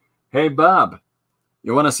say, hey, Bob,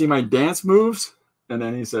 you want to see my dance moves? And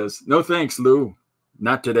then he says, no, thanks, Lou.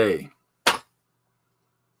 Not today.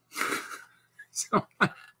 So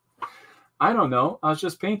I don't know. I was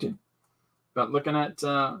just painting. But looking at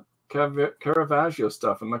Caravaggio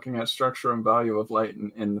stuff and looking at structure and value of light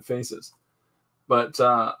in the faces. But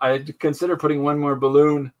I consider putting one more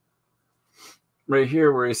balloon right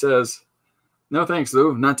here where he says, no, thanks,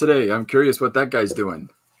 Lou. Not today. I'm curious what that guy's doing.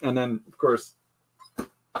 And then, of course,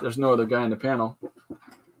 there's no other guy in the panel.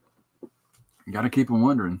 You got to keep him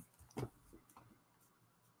wondering.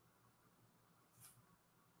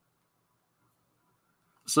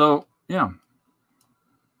 So, yeah.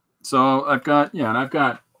 So I've got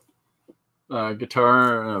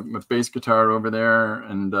guitar, a bass guitar over there,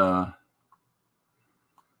 and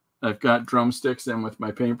I've got drumsticks in with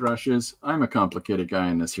my paintbrushes. I'm a complicated guy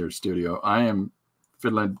in this here studio. I am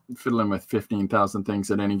fiddling with 15,000 things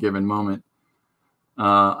at any given moment.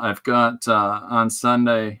 I've got on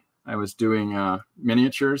Sunday I was doing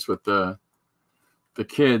miniatures with the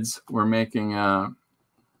kids. We're making a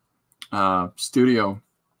studio.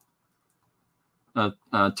 A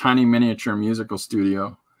tiny miniature music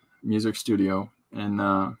studio in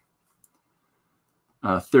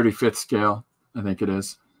 35th scale, I think it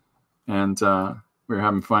is. And we were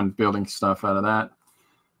having fun building stuff out of that,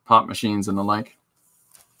 pop machines and the like.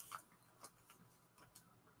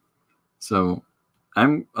 So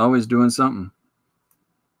I'm always doing something.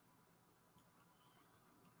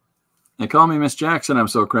 They call me Miss Jackson. I'm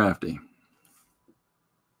so crafty.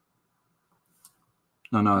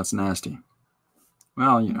 No, it's nasty.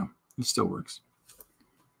 Well, you know, it still works.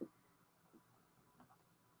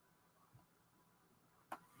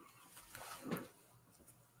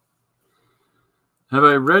 Have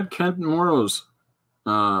I read Ken Morrow's?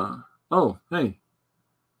 Oh, hey.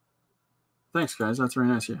 Thanks, guys. That's very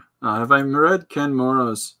nice. Yeah. Have I read Ken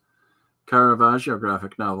Morrow's Caravaggio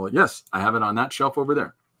graphic novel? Yes, I have it on that shelf over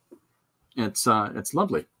there. It's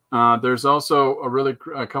lovely. There's also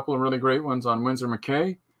a couple of really great ones on Winsor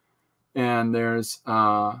McKay, and there's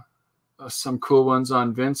some cool ones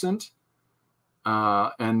on Vincent.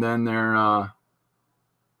 And then they're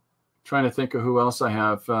trying to think of who else I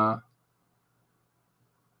have.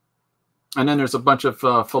 And then there's a bunch of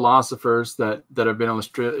philosophers that have been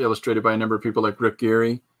illustrated by a number of people like Rick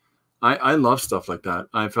Geary. I love stuff like that.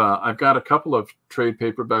 I've got a couple of trade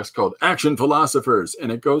paperbacks called Action Philosophers,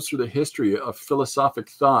 and it goes through the history of philosophic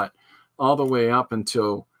thought all the way up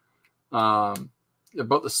until about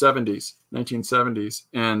the 70s, 1970s.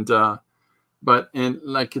 And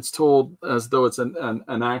like it's told as though it's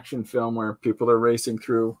an action film where people are racing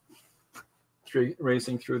through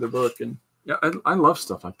the book. And yeah, I love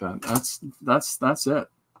stuff like that. That's it.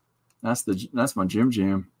 That's my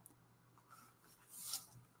jam.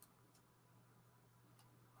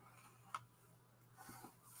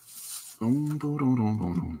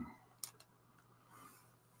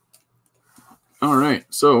 All right,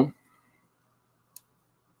 so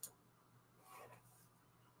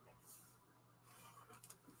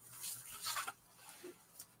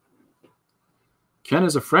Ken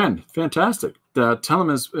is a friend. Fantastic. Tell him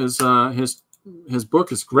his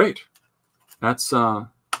book is great.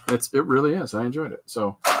 It really is. I enjoyed it.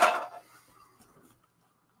 So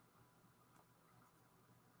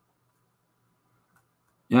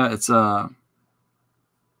yeah, it's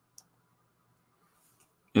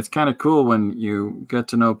kind of cool when you get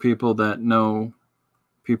to know people that know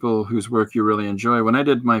people whose work you really enjoy. When I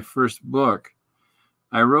did my first book,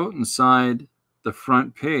 I wrote inside the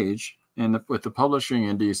front page with the publishing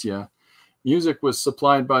indicia, music was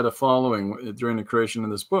supplied by the following during the creation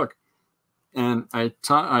of this book. And I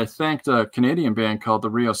thanked a Canadian band called the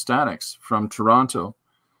Rio Statics from Toronto.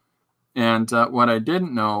 And what I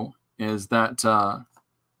didn't know is that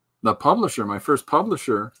the publisher, my first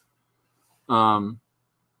publisher, oh,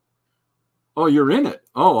 you're in it.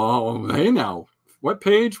 Oh, hey now. What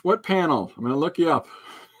page? What panel? I'm going to look you up.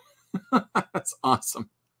 That's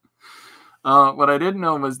awesome. What I didn't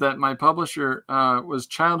know was that my publisher was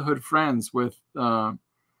childhood friends with one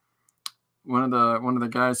of the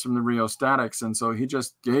guys from the Rio Statics, and so he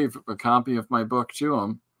just gave a copy of my book to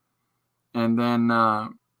him, and then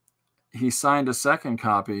he signed a second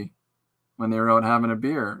copy when they were out having a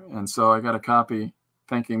beer, and so I got a copy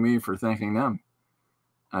thanking me for thanking them.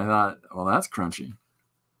 I thought, well, that's crunchy.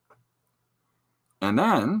 And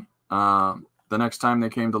then the next time they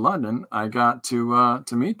came to London, I got to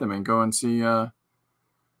meet them and go see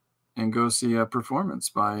a performance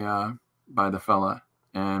by the fella.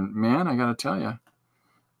 And man, I got to tell you,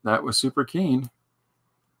 that was super keen.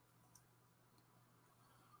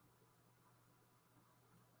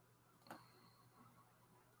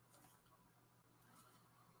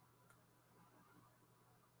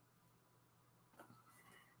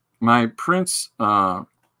 My Prince, I'm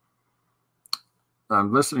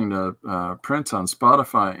listening to Prince on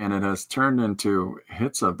Spotify, and it has turned into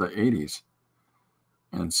hits of the 80s.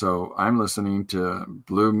 And so I'm listening to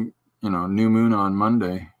New Moon on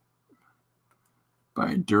Monday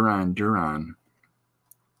by Duran Duran,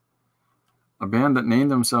 a band that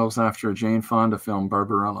named themselves after a Jane Fonda film,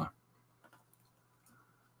 Barbarella.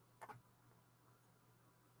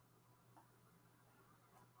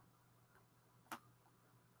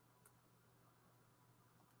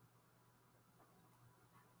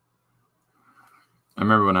 I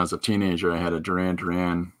remember when I was a teenager, I had a Duran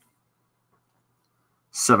Duran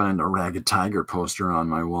 7 and a Ragged Tiger poster on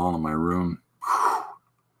my wall in my room. Whew.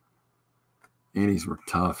 80s were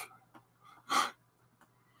tough.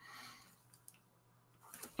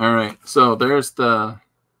 All right, so there's the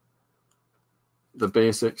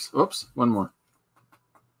basics. Oops, one more.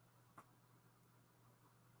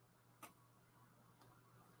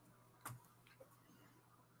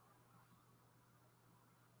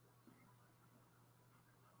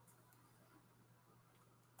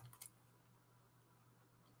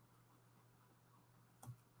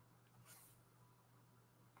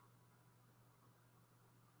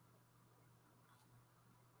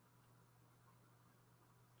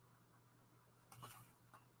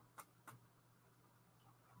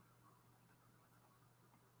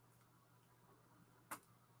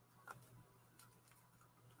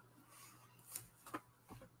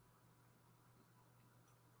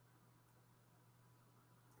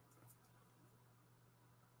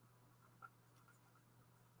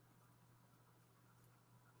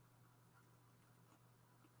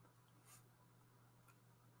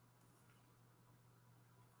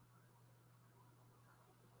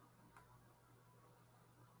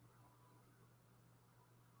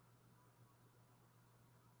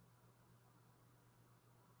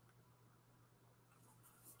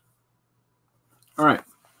 All right,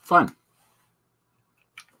 fun.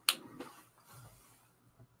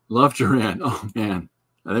 Love Duran. Oh man,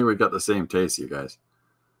 I think we got the same taste, you guys.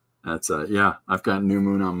 That's yeah. I've got New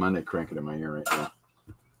Moon on Monday cranking in my ear right now.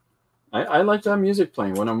 I like to have music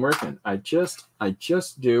playing when I'm working. I just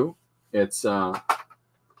do. It's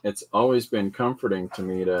always been comforting to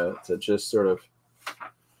me to just sort of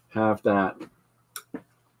have that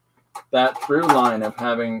through line of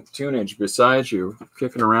having tunage beside you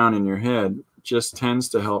kicking around in your head. Just tends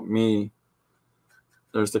to help me.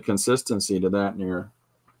 There's the consistency to that in your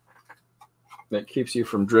that keeps you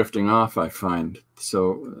from drifting off, I find.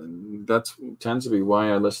 So that tends to be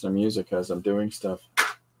why I listen to music as I'm doing stuff.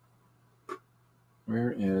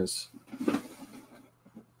 Where is...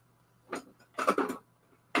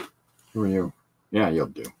 Who are you? Yeah, you'll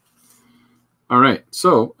do. All right,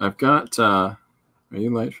 so I've got... are you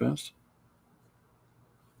light fast?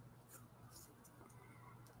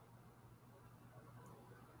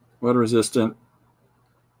 Water resistant.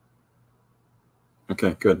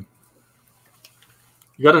 Okay, good.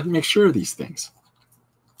 You got to make sure of these things.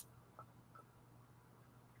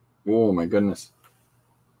 Oh, my goodness.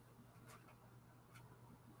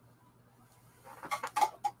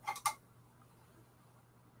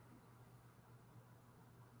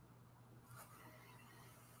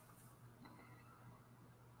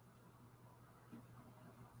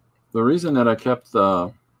 The reason that I kept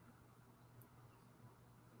the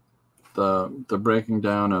breaking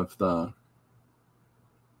down of the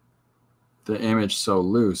image so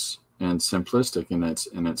loose and simplistic in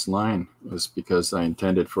its line was because I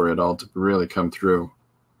intended for it all to really come through.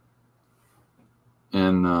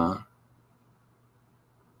 And oh,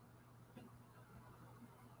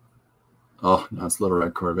 now it's Little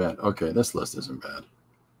Red Corvette. Okay, this list isn't bad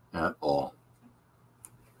at all.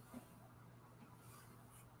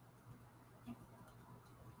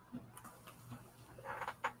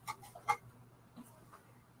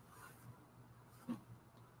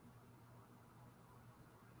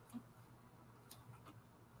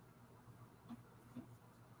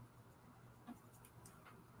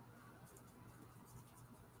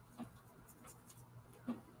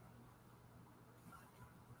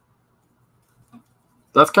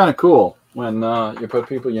 That's kind of cool when you put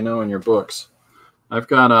people you know in your books. I've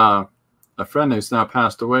got a friend who's now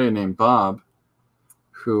passed away named Bob,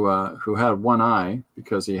 who had one eye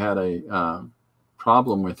because he had a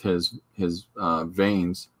problem with his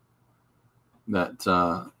veins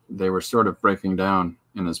that they were sort of breaking down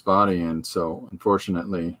in his body, and so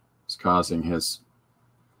unfortunately it's causing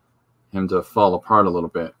him to fall apart a little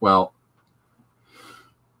bit. Well,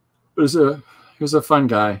 he was a fun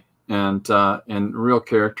guy and real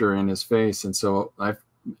character in his face, and so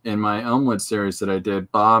in my Elmwood series that I did,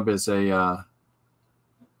 Bob is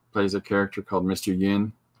plays a character called Mr.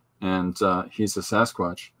 Yin, and he's a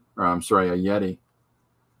Sasquatch, or I'm sorry, a Yeti.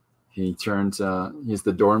 He turns he's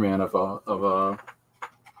the doorman of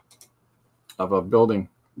a building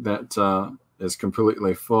that is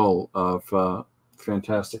completely full of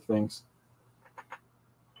fantastic things.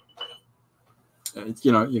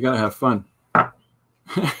 You know, you gotta have fun.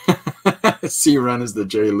 Sea Run is the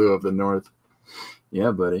J. Lou of the North.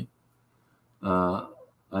 Yeah, buddy. I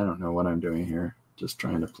don't know what I'm doing here. Just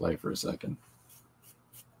trying to play for a second.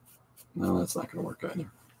 No, that's not going to work either.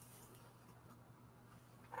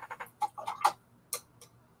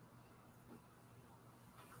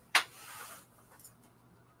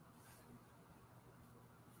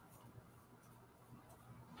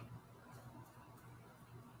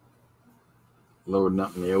 Loading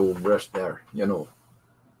up in the old brush there, you know.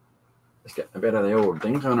 Let's get a bit of the old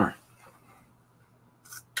things on her.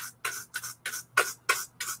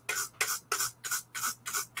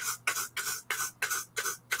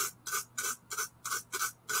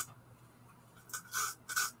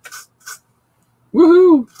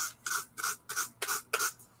 Woohoo!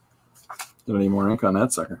 Don't need more ink on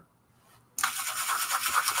that sucker.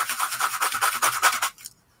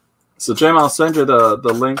 So, Jim, I'll send you the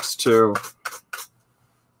links to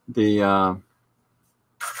the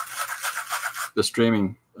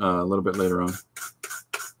streaming a little bit later on,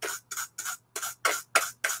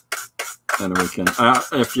 and we can.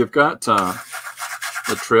 If you've got a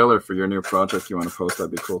trailer for your new project you want to post,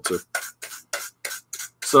 that'd be cool too.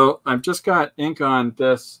 So I've just got ink on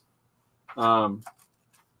this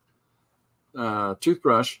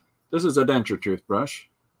toothbrush. This is a denture toothbrush.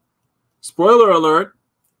 Spoiler alert.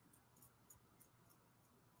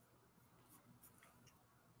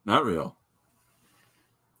 Not real.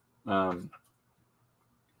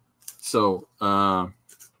 So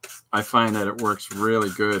I find that it works really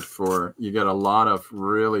good for, you get a lot of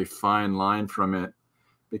really fine line from it,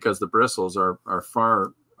 because the bristles are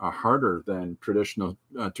far harder than traditional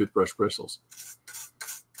toothbrush bristles.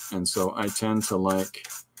 And so I tend to like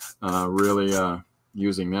really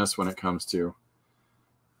using this when it comes to,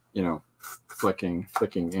 you know, flicking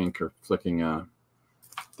ink or flicking,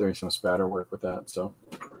 doing some spatter work with that. So.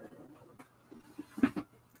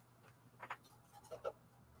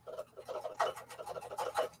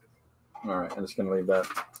 All right, I'm just going to leave that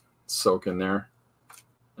soak in there.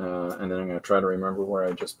 And then I'm going to try to remember where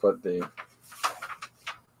I just put the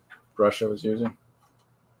brush I was using.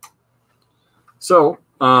 So,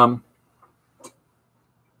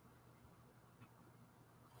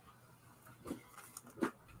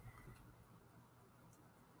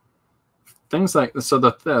 things like, so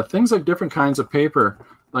the things like different kinds of paper,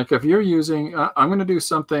 like if you're using, I'm going to do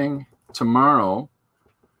something tomorrow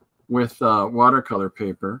with watercolor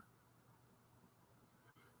paper,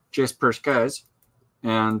 just per guys,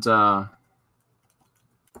 and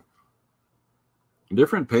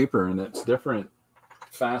different paper, and it's different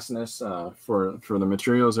fastness for the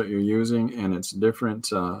materials that you're using, and it's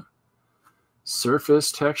different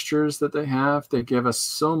surface textures that they have. They give us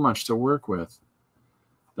so much to work with.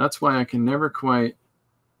 That's why I can never quite,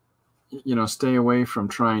 you know, stay away from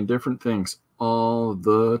trying different things all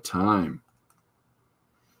the time.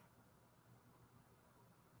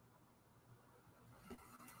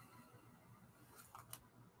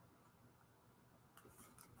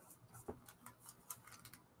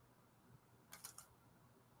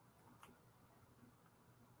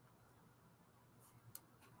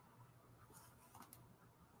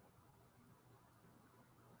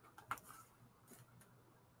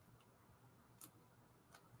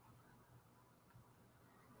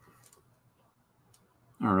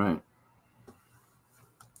 All right.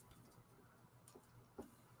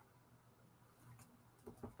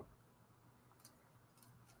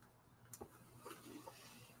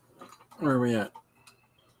 Where are we at?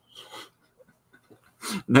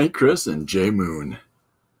 Night Chris and J Moon.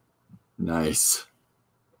 Nice.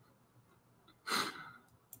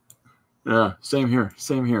 Yeah, same here.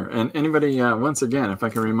 Same here. And anybody, once again, if I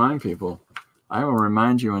can remind people, I will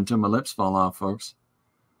remind you until my lips fall off, folks.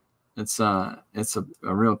 It's a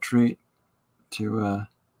real treat to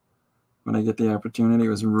when I get the opportunity. It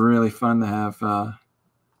was really fun to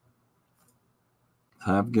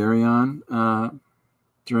have Gary on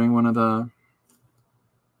during one of the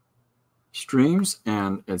streams,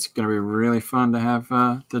 and it's going to be really fun to have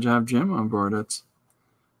Jim on board.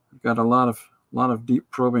 I've got a lot of deep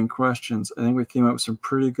probing questions. I think we came up with some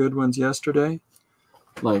pretty good ones yesterday,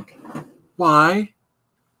 like why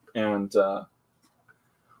and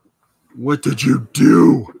what did you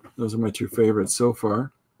do? Those are my two favorites so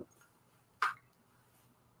far.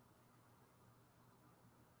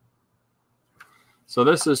 So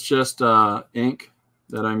this is just ink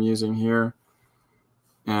that I'm using here,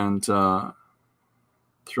 and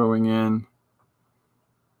throwing in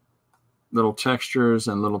little textures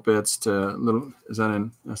and little bits to little, is that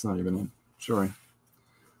in? That's not even in, sorry.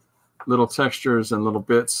 Little textures and little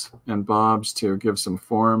bits and bobs to give some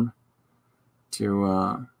form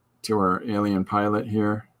to our alien pilot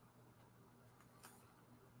here.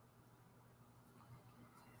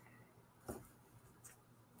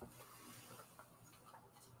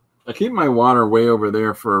 I keep my water way over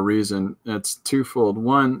there for a reason. It's twofold.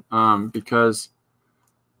 One, because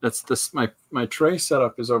that's this, my tray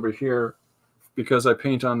setup is over here because I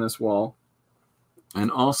paint on this wall,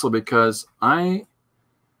 and also because I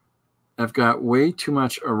have got way too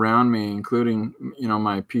much around me, including, you know,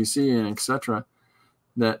 my PC and etc.,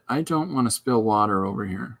 that I don't want to spill water over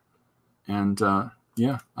here. And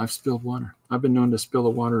yeah, I've spilled water. I've been known to spill a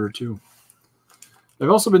water or two. I've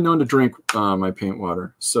also been known to drink my paint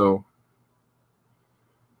water. So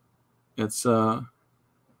it's and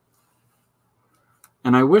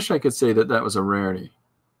I wish I could say that that was a rarity.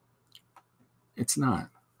 It's not.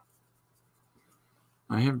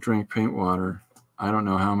 I have drank paint water I don't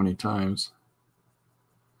know how many times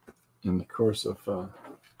in the course of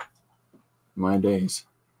my days.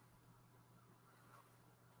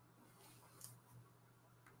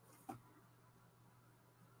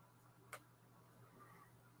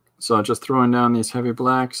 So just throwing down these heavy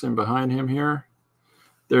blacks, and behind him here,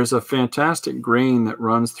 there's a fantastic grain that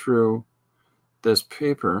runs through this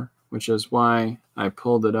paper, which is why I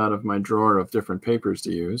pulled it out of my drawer of different papers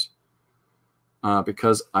to use,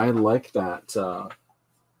 because I like that.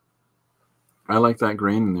 I like that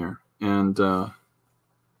grain in there, and I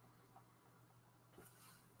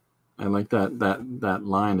like that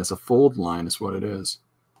line. It's a fold line, is what it is,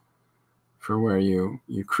 for where you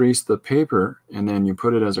crease the paper and then you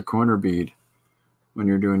put it as a corner bead when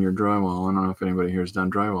you're doing your drywall. I don't know if anybody here has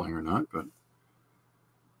done drywalling or not, but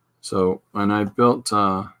so when I built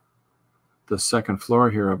the second floor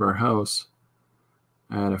here of our house,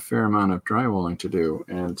 I had a fair amount of drywalling to do,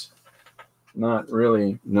 and not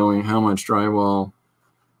really knowing how much drywall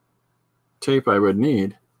tape I would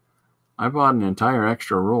need, I bought an entire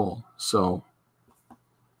extra roll. So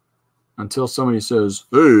until somebody says,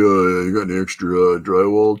 "Hey, you got any extra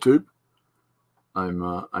drywall tape?"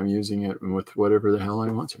 I'm using it with whatever the hell I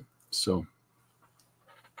want to. So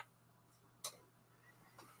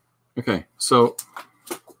okay, so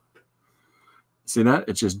see that?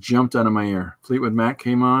 It just jumped out of my ear. Fleetwood Mac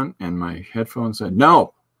came on, and my headphones said,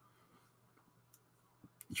 "No,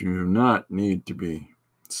 you do not need to be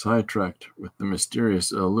sidetracked with the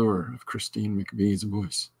mysterious allure of Christine McVie's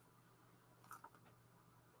voice."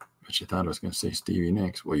 But you thought I was going to say Stevie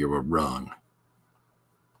Nicks. Well, you were wrong.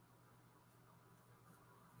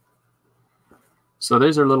 So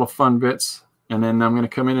these are little fun bits, and then I'm going to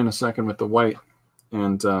come in a second with the white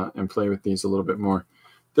and play with these a little bit more.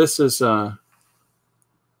 This is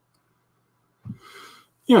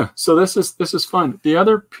yeah. So this is fun. The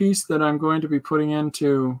other piece that I'm going to be putting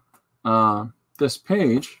into this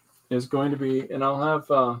page is going to be, and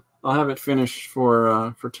I'll have it finished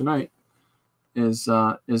for tonight. Is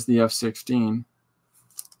the F-16.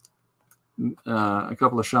 A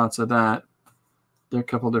couple of shots of that. There are a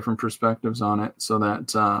couple different perspectives on it, so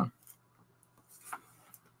that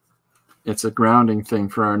it's a grounding thing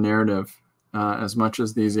for our narrative. As much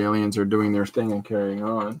as these aliens are doing their thing and carrying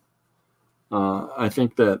on, I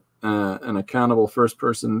think that an accountable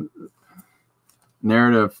first-person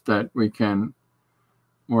narrative that we can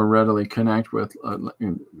more readily connect with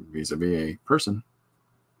vis-a-vis a person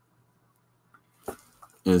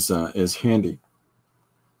is handy.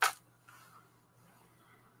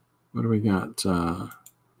 What do we got?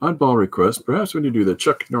 Oddball request. Perhaps when you do the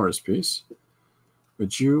Chuck Norris piece,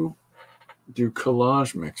 would you do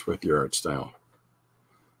collage mix with your art style?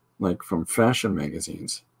 Like from fashion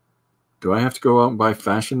magazines. Do I have to go out and buy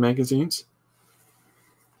fashion magazines?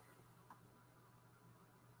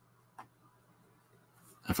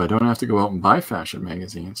 If I don't have to go out and buy fashion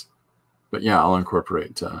magazines, but yeah, I'll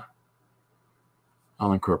incorporate some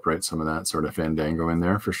of that sort of fandango in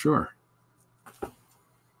there for sure.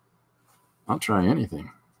 I'll try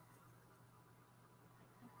anything.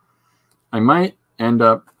 I might end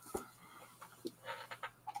up.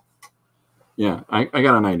 Yeah, I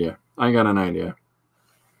got an idea.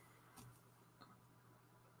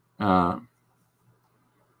 So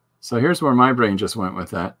here's where my brain just went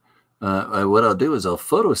with that. What I'll do is I'll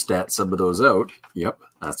photostat some of those out. Yep,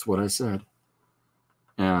 that's what I said.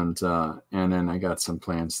 And then I got some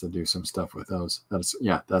plans to do some stuff with those. That's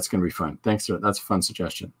gonna be fun. Thanks, that's a fun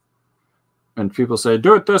suggestion. When people say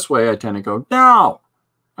do it this way, I tend to go, no,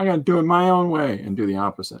 I gotta do it my own way and do the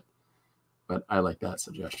opposite. But I like that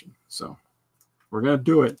suggestion. So we're gonna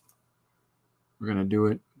do it. We're gonna do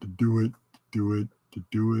it to do it, do it, to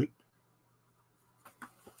do it.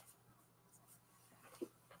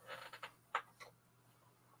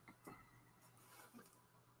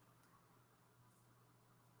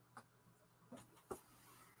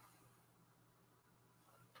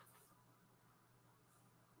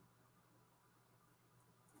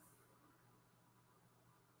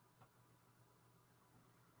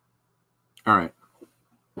 All right.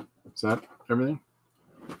 Is that everything?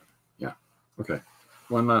 Yeah. Okay.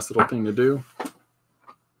 One last little thing to do.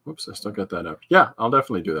 Whoops, I still got that up. Yeah, I'll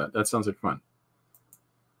definitely do that. That sounds like fun.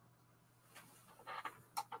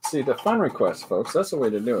 See, the fun request, folks, that's the way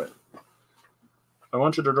to do it. I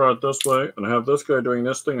want you to draw it this way, and I have this guy doing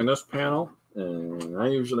this thing in this panel, and I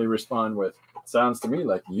usually respond with, it sounds to me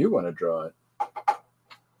like you want to draw it.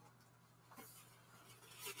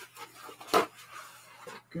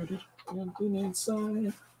 Good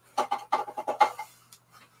inside.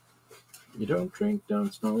 You don't drink,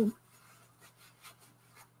 don't smoke.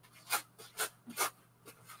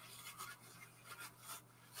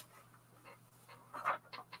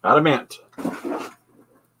 Adamant.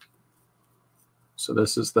 So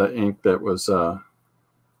this is the ink that was on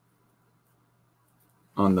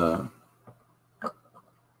the,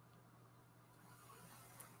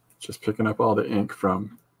 just picking up all the ink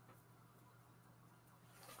from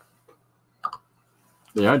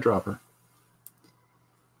the eyedropper.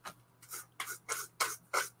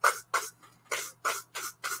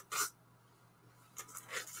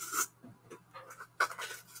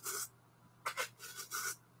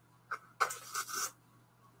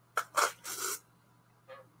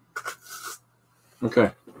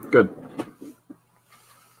 Okay, good.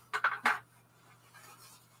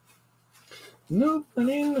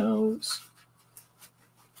 Nobody knows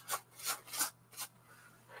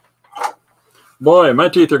Boy, my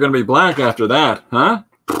teeth are going to be black after that, huh?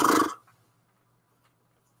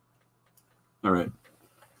 All right.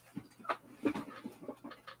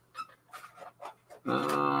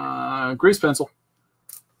 Grease pencil.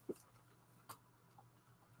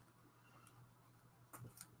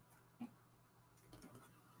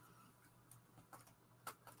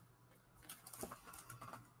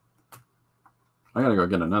 I gotta go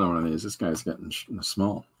get another one of these. This guy's getting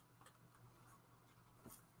small.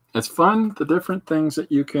 It's fun, the different things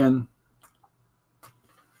that you can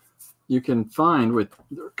find with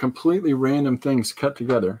completely random things cut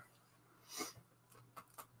together.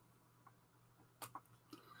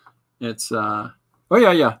 It's oh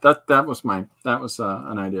yeah, that was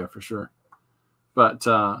an idea for sure. But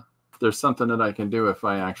there's something that I can do if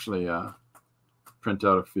I actually print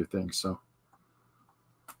out a few things. So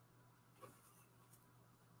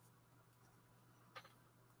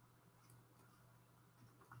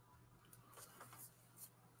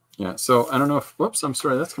yeah, so I don't know if, whoops, I'm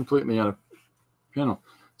sorry, that's completely out of panel.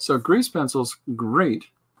 So grease pencil's great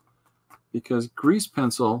because grease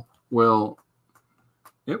pencil will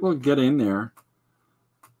get in there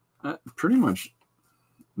at pretty much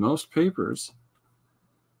most papers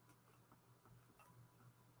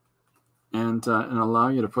and allow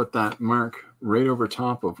you to put that mark right over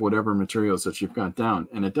top of whatever materials that you've got down,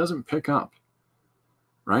 and it doesn't pick up,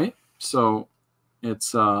 right? So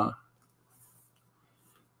it's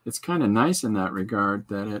kind of nice in that regard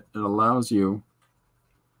that it allows you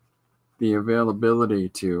the availability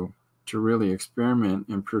to really experiment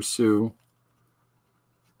and pursue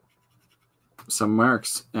some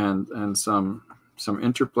marks and some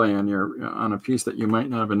interplay on a piece that you might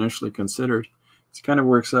not have initially considered. It kind of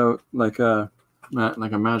works out like a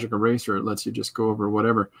magic eraser. It lets you just go over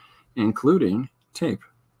whatever, including tape.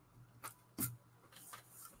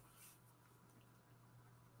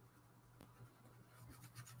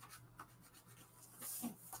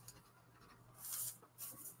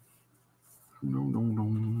 No.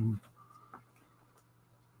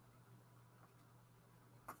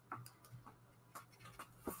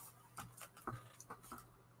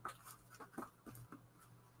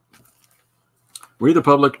 We the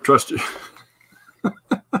public trust you.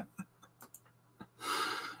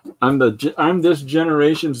 I'm this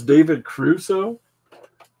generation's David Crusoe.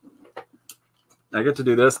 I get to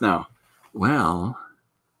do this now. Well,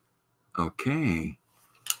 okay.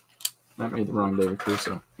 That made the wrong David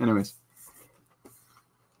Crusoe. Anyways.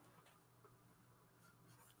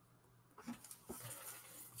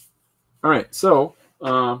 All right, so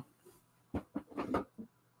I'm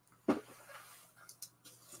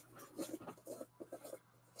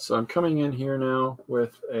coming in here now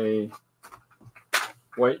with a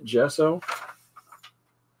white gesso.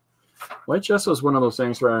 White gesso is one of those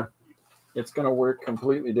things where it's going to work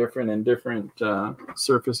completely different in different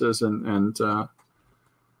surfaces, and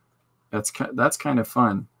that's kind of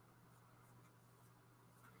fun.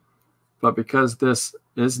 But because this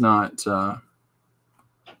is not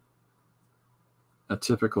a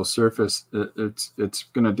typical surface, it's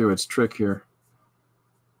going to do its trick here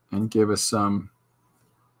and give us some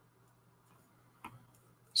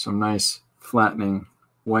nice flattening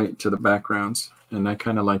white to the backgrounds, and I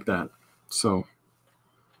kind of like that. So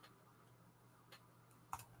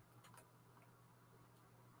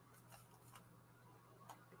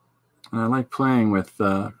and I like playing with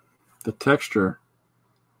the texture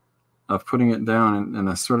of putting it down in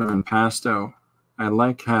a sort of impasto. I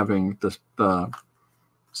like having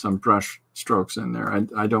some brush strokes in there.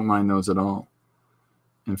 I don't mind those at all.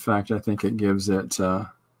 In fact, I think it gives it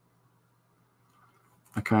a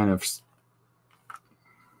kind of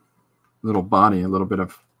little body, a little bit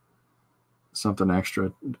of something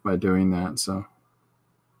extra by doing that. So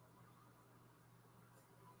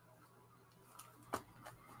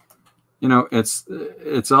you know,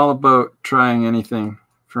 it's all about trying anything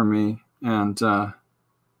for me and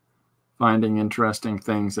finding interesting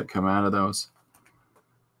things that come out of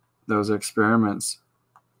those experiments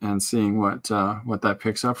and seeing what that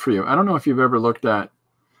picks up for you. I don't know if you've ever looked at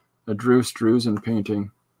a Drew Struzan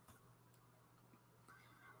painting.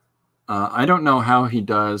 I don't know how he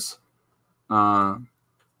does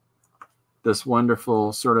this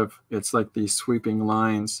wonderful sort of, it's like these sweeping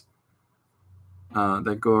lines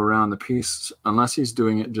that go around the piece, unless he's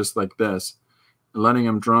doing it just like this, letting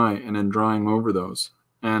them dry and then drying over those.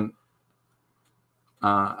 And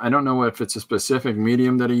I don't know if it's a specific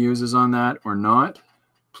medium that he uses on that or not.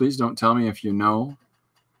 Please don't tell me if you know,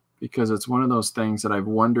 because it's one of those things that I've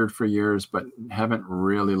wondered for years but haven't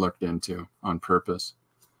really looked into on purpose.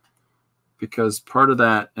 Because part of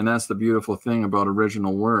that, and that's the beautiful thing about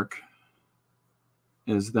original work,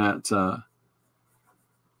 is that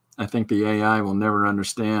I think the AI will never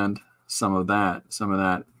understand some of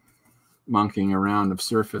that monkeying around of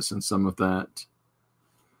surface and some of that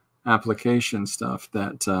application stuff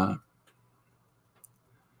that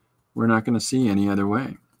we're not going to see any other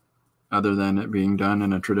way other than it being done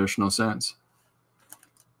in a traditional sense.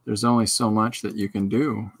 There's only so much that you can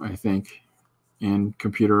do, I think, in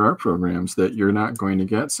computer art programs that you're not going to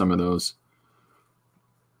get some of those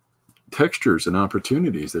textures and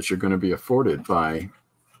opportunities that you're going to be afforded by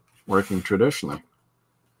working traditionally.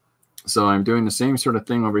 So I'm doing the same sort of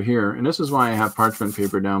thing over here. And this is why I have parchment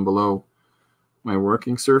paper down below my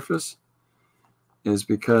working surface, is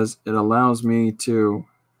because it allows me to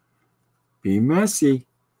be messy.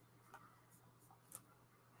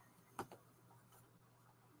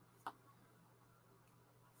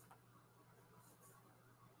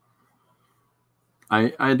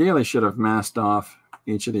 I ideally should have masked off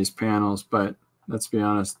each of these panels, but let's be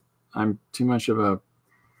honest, I'm too much of a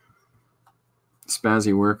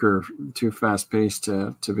spazzy worker, too fast-paced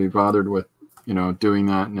to be bothered with, you know, doing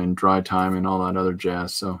that and then dry time and all that other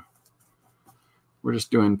jazz. So we're just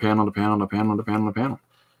doing panel to panel to panel to panel to panel.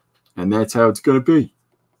 And that's how it's going to be.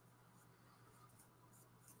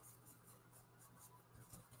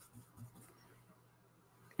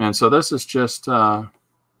 And so this is just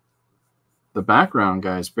the background,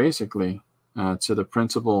 guys, basically, to the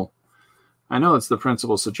principal. I know it's the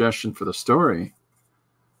principal suggestion for the story,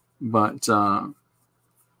 but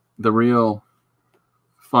the real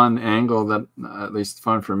fun angle that, at least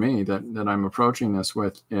fun for me, that I'm approaching this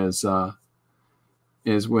with is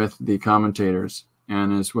with the commentators,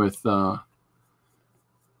 and is with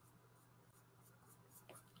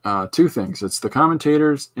two things. It's the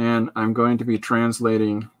commentators, and I'm going to be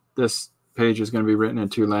translating. This page is going to be written in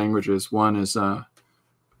two languages. One is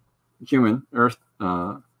human, Earth,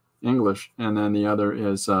 English, and then the other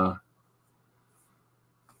is a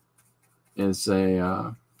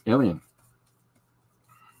alien.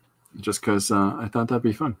 Just because I thought that'd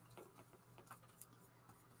be fun.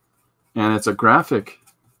 And it's a graphic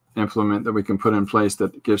implement that we can put in place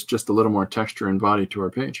that gives just a little more texture and body to our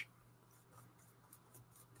page.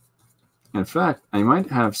 In fact, I might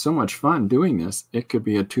have so much fun doing this, it could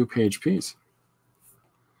be a 2-page piece.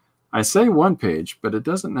 I say 1 page, but it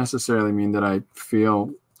doesn't necessarily mean that I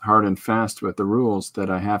feel hard and fast with the rules that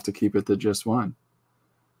I have to keep it to just 1.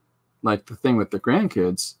 Like the thing with the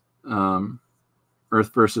grandkids,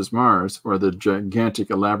 Earth versus Mars, or the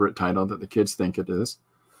gigantic elaborate title that the kids think it is.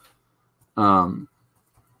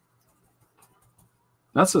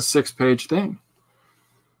 That's a 6-page thing.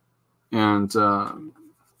 And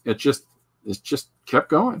it just kept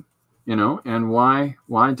going, you know, and why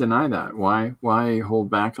deny that? Why hold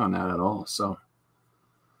back on that at all? So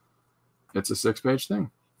it's a 6-page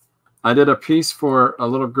thing. I did a piece for a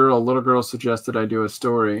little girl. A little girl suggested I do a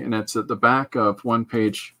story, and it's at the back of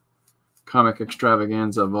 1-page Comic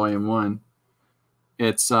Extravaganza Volume 1.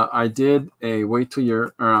 It's I did a wait till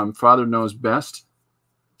your father knows best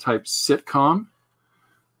type sitcom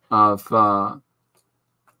of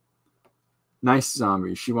nice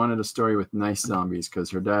zombies. She wanted a story with nice zombies because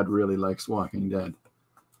her dad really likes Walking Dead.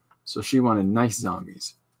 So she wanted nice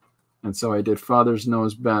zombies. And so I did Father's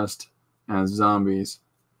Knows Best as zombies.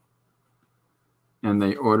 And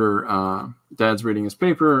they order, Dad's reading his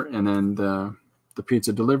paper, and then the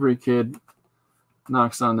pizza delivery kid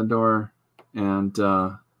knocks on the door, and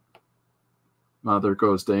Mother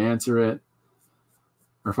goes to answer it.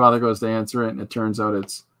 Or Father goes to answer it, and it turns out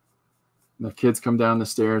it's the kids come down the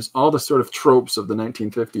stairs, all the sort of tropes of the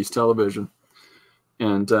 1950s television.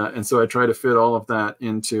 And so I try to fit all of that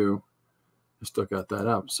into, I still got that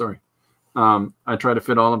up, sorry. I try to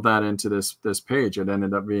fit all of that into this page. It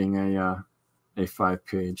ended up being a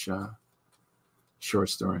 5-page short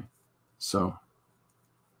story. So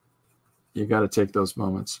you got to take those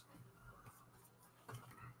moments.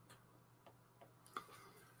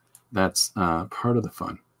 That's part of the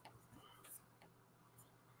fun.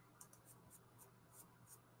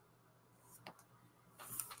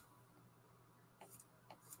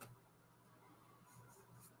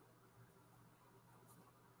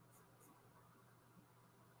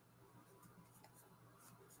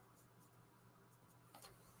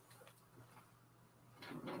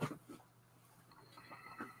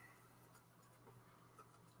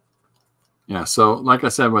 Yeah, so like I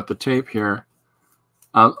said with the tape here,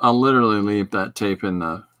 I'll literally leave that tape in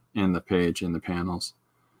the page, in the panels,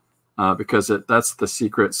 because that's the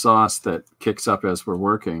secret sauce that kicks up as we're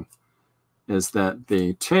working, is that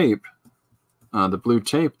the tape, the blue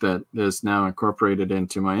tape that is now incorporated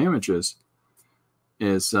into my images,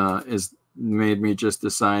 is made me just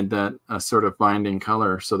decide that a sort of binding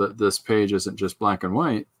color so that this page isn't just black and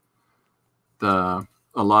white, a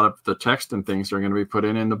lot of the text and things are going to be put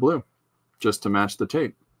in the blue, just to match the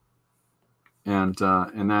tape. And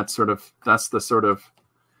that's the sort of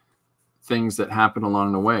things that happen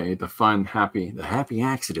along the way, the fun, happy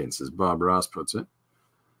accidents, as Bob Ross puts it,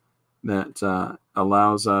 that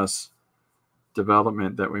allows us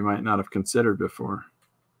development that we might not have considered before.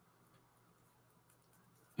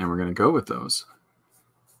 And we're going to go with those.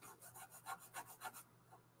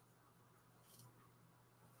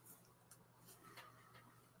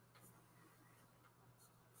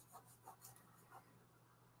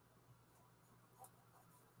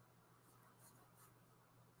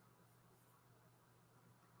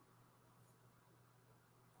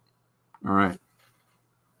 All right.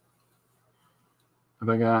 Have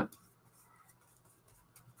I got...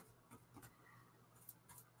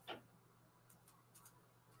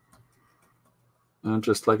 And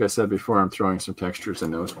just like I said before, I'm throwing some textures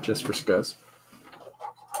in those just for scuzz.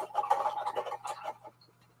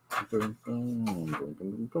 What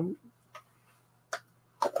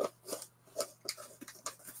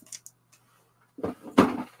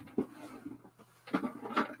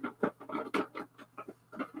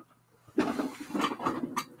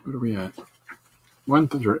are we at?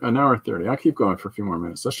 1:30, an hour 30. I'll keep going for a few more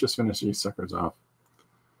minutes. Let's just finish these suckers off.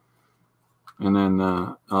 And then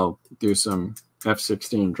I'll do some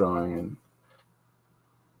F-16 drawing and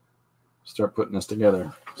start putting this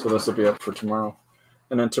together. So this will be up for tomorrow.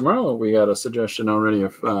 And then tomorrow we got a suggestion already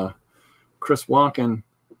of Chris Walken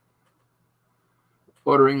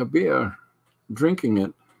ordering a beer, drinking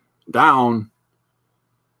it down.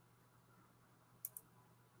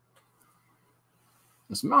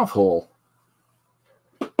 His mouth hole.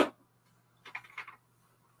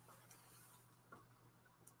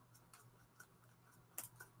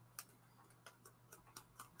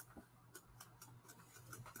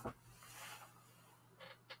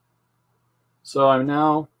 So I'm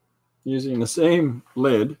now using the same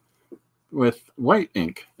lid with white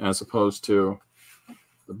ink as opposed to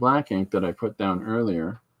the black ink that I put down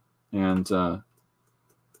earlier, and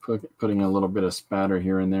putting a little bit of spatter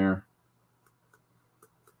here and there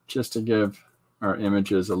just to give our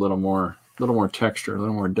images a little more texture, a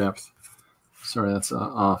little more depth. Sorry, that's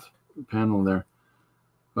off panel there,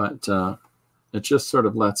 but it just sort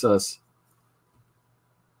of lets us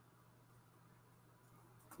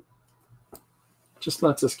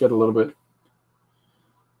get a little bit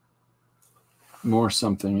more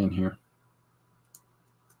something in here.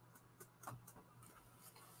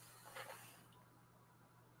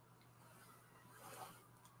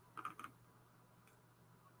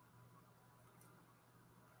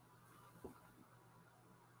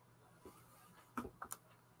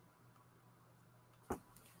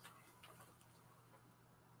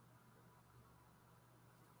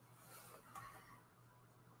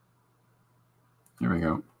 There we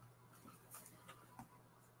go.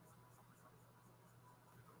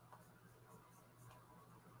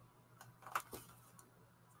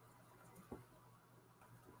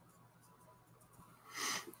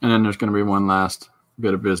 And then there's going to be one last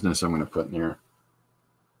bit of business I'm going to put in here,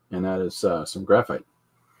 and that is some graphite.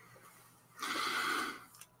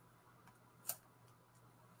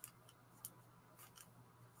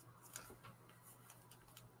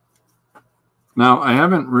 Now, I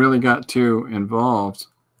haven't really got too involved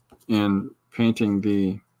in painting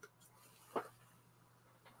the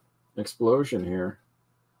explosion here.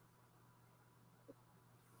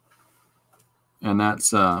 And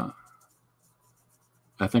that's, I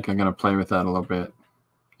think I'm going to play with that a little bit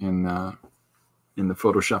in the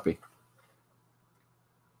Photoshoppy.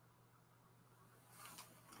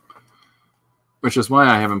 Which is why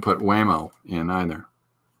I haven't put Waymo in either.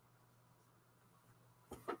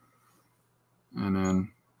 And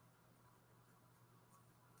then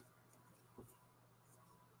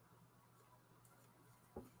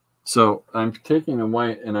so I'm taking the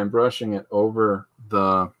white and I'm brushing it over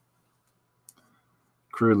the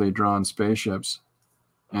crudely drawn spaceships,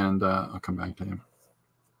 and I'll come back to him.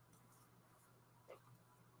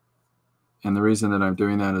 And the reason that I'm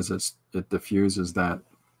doing that is it diffuses that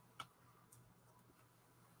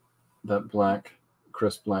black,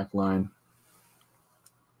 crisp black line.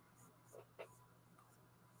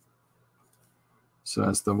 So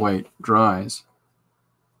as the white dries,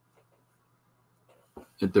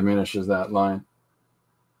 it diminishes that line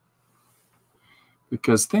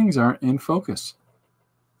because things aren't in focus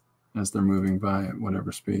as they're moving by at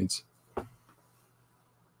whatever speeds.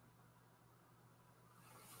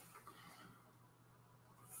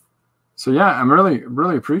 So yeah, I'm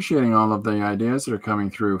really appreciating all of the ideas that are coming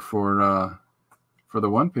through for the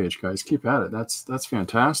one page, guys. Keep at it. That's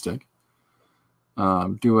fantastic.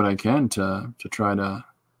 do what I can to try to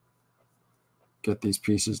get these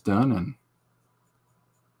pieces done. And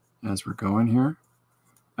as we're going here,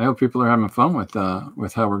 I hope people are having fun with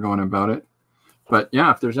how we're going about it. But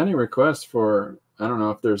yeah, if there's any requests for, I don't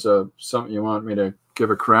know if there's something you want me to give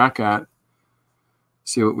a crack at,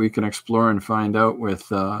 see what we can explore and find out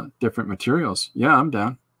with different materials. Yeah, I'm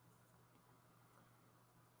down.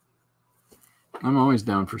 I'm always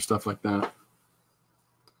down for stuff like that.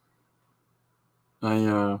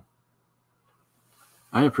 I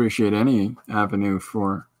appreciate any avenue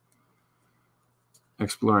for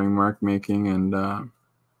exploring mark making and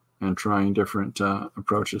trying different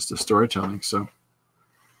approaches to storytelling. So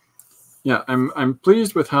yeah, I'm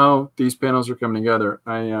pleased with how these panels are coming together.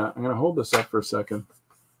 I'm going to hold this up for a second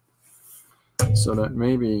so that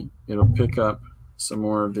maybe it'll pick up some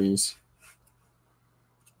more of these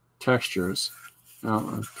textures. Now,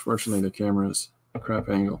 unfortunately, the camera's a crap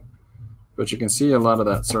angle, but you can see a lot of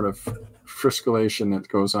that sort of friscolation that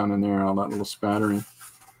goes on in there, all that little spattering.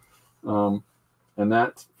 And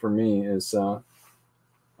that, for me, is a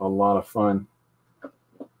lot of fun.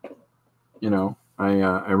 You know,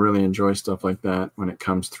 I really enjoy stuff like that when it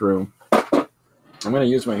comes through. I'm going to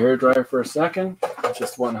use my hairdryer for a second,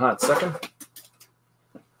 just one hot second.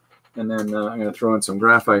 And then I'm going to throw in some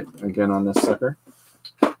graphite again on this sucker.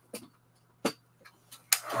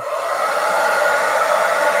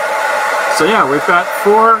 So yeah, we've got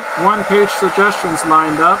 4 one-page suggestions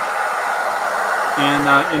lined up.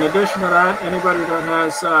 And in addition to that, anybody that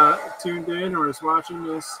has tuned in or is watching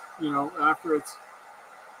this, you know, after it's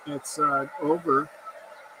over,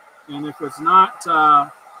 and if it's not,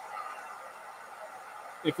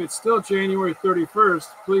 if it's still January 31st,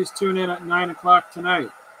 please tune in at 9 o'clock tonight.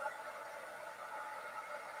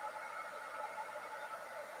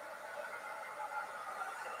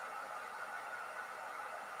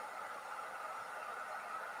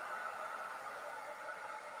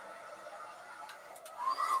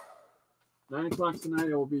 Nine o'clock tonight,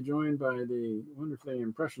 I will be joined by the wonderfully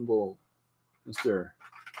impressionable Mr.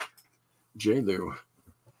 Jim Lou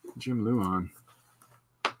on.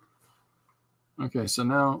 Okay, so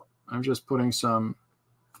now I'm just putting some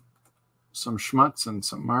schmutz and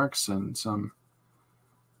some marks and some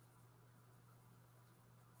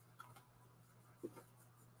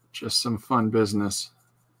just some fun business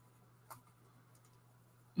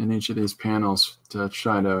in each of these panels to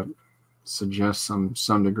try to suggest some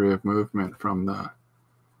degree of movement from the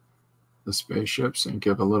spaceships and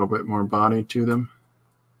give a little bit more body to them.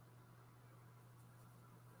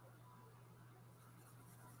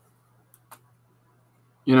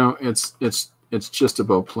 You know, it's just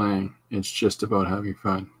about playing. It's just about having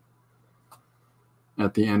fun.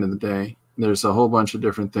 At the end of the day, there's a whole bunch of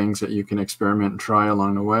different things that you can experiment and try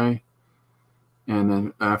along the way. And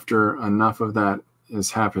then after enough of that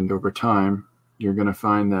has happened over time, you're going to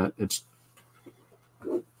find that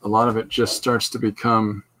a lot of it just starts to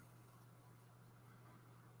become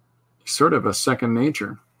sort of a second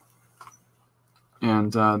nature.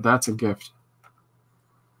 And that's a gift.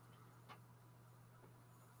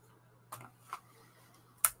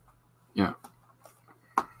 Yeah.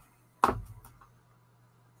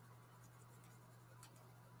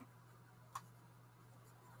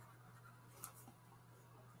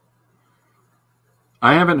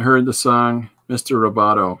 I haven't heard the song Mr.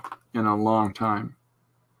 Roboto in a long time.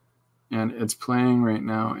 And it's playing right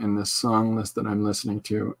now in this song list that I'm listening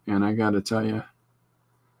to. And I got to tell you,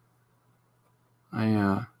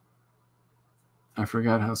 I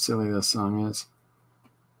forgot how silly this song is.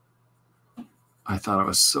 I thought it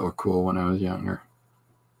was so cool when I was younger.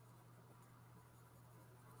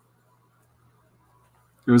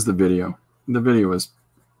 It was the video. The video was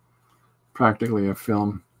practically a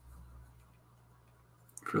film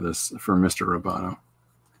for Mr. Roboto.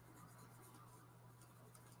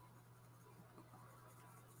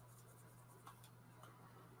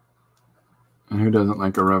 And who doesn't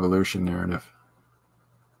like a revolution narrative?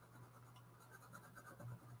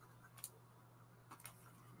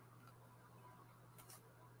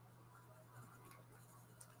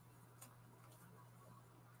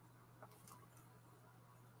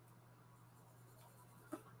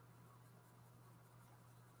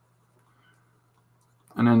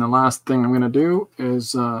 And then the last thing I'm going to do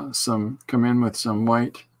is come in with some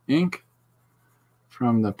white ink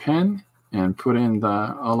from the pen and put in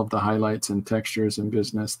all of the highlights and textures and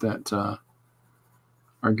business that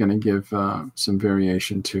are going to give some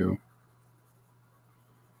variation to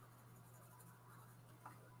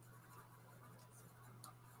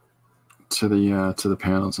the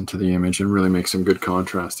panels and to the image, and really make some good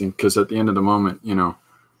contrasting. Because at the end of the moment, you know,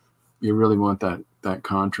 you really want that that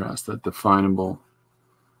contrast, that definable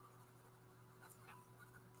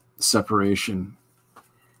separation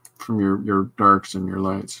from your darks and your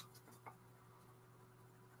lights.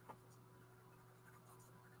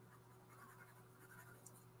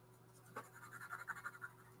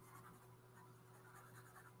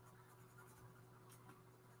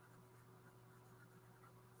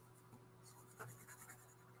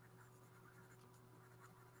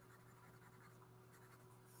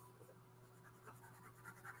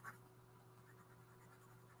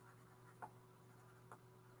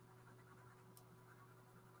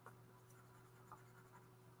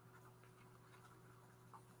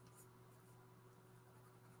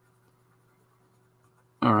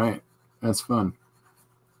 All right, that's fun.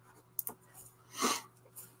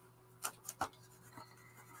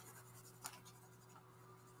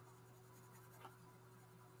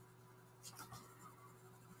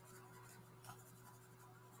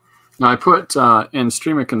 Now I put in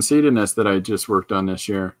Stream of Conceitedness that I just worked on this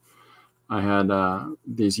year, I had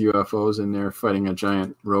these UFOs in there fighting a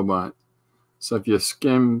giant robot. So if you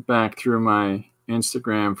skim back through my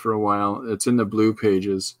Instagram for a while, it's in the blue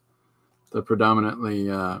pages, the predominantly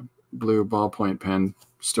blue ballpoint pen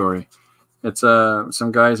story. It's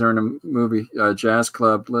some guys are in a movie, jazz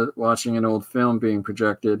club, watching an old film being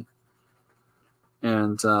projected,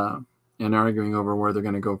 and arguing over where they're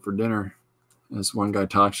going to go for dinner, as one guy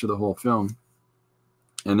talks through the whole film.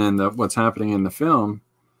 And then what's happening in the film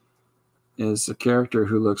is a character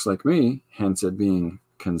who looks like me, hence it being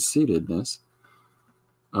conceitedness,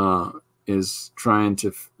 is trying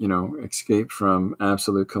to, escape from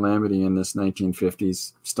absolute calamity in this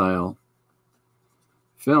 1950s style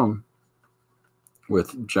film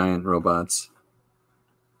with giant robots,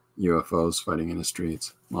 UFOs fighting in the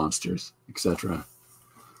streets, monsters, etc.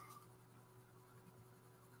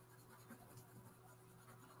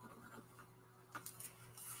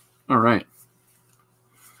 All right.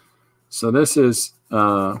 So this is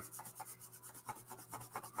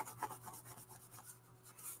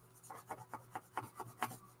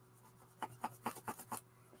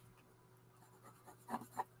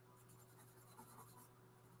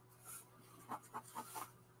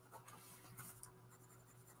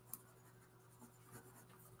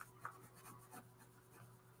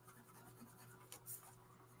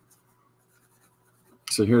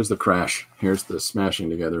so here's the crash. Here's the smashing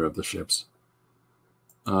together of the ships.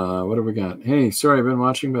 What have we got? Hey, sorry, I've been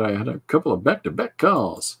watching, but I had a couple of back-to-back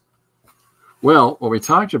calls. Well, what we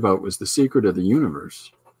talked about was the secret of the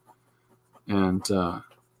universe. And then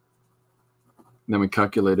we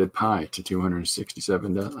calculated pi to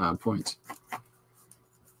 267 points.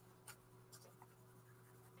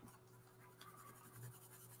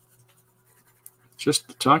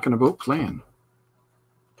 Just talking about plan.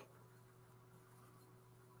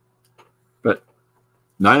 But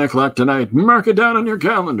 9 o'clock tonight, mark it down on your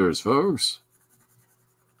calendars, folks.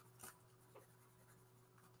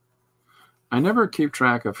 I never keep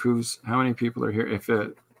track of how many people are here. If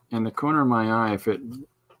it, in the corner of my eye, if it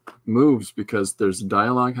moves because there's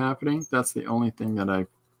dialogue happening, that's the only thing that I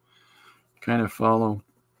kind of follow.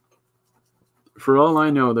 For all I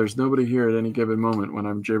know, there's nobody here at any given moment when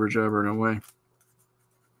I'm jibber-jabbering away.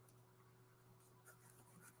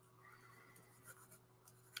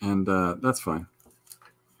 And that's fine.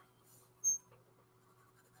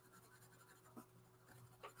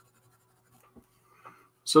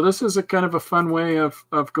 So this is a kind of a fun way of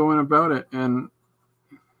going about it, and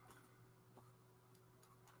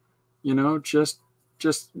just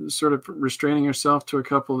sort of restraining yourself to a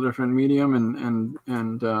couple of different medium and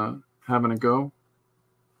having a go.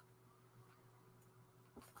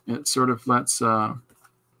 It sort of lets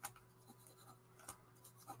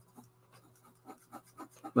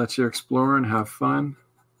you explore and have fun.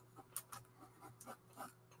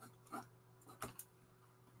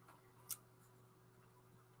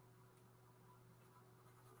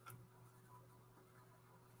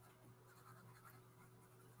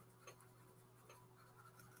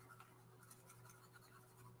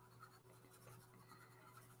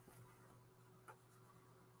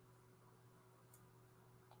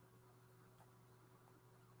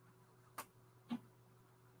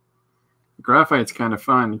 Graphite's kind of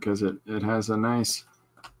fun because it has a nice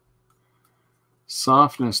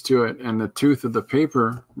softness to it, and the tooth of the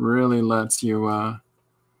paper really lets you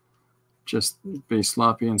just be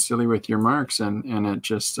sloppy and silly with your marks, and it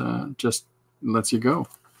just lets you go.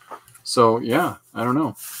 So yeah, I don't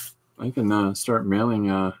know. I can start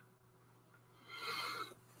mailing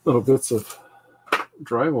little bits of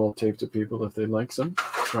drywall tape to people if they'd like some.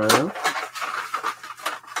 Try it out.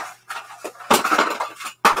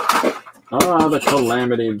 Oh, the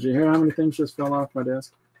calamity. Did you hear how many things just fell off my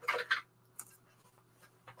desk?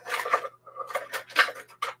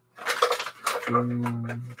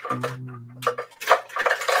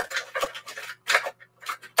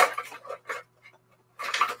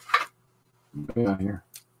 Yeah, here.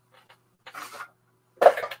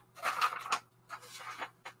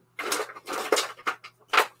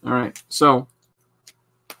 All right, so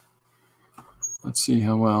let's see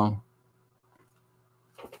how well.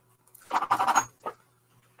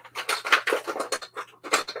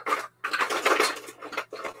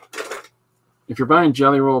 If you're buying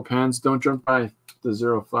Jelly Roll pens, don't jump by the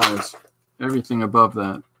 05s. Everything above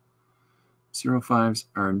that. 05s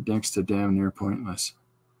are next to damn near pointless.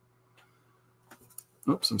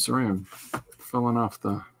 Oops, I'm sorry, I'm falling off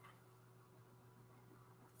the...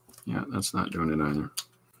 Yeah, that's not doing it either.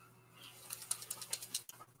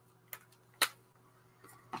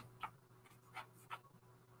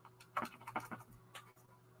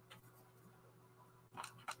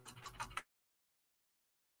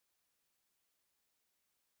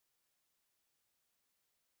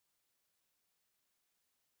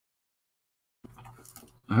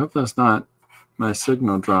 I hope that's not my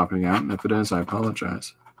signal dropping out, and if it is, I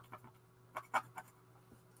apologize.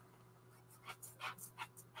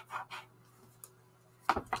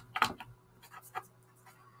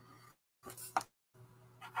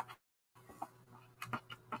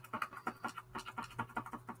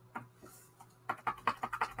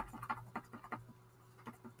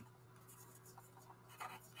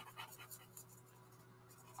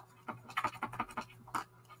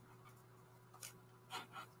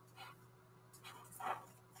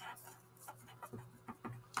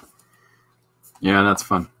 Yeah, that's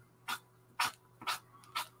fun.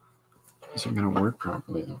 Is it going to work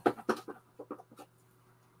properly, though?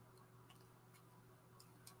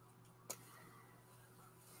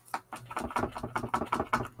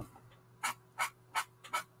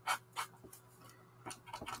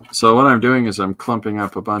 So what I'm doing is I'm clumping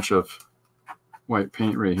up a bunch of white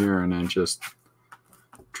paint right here and then just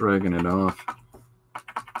dragging it off.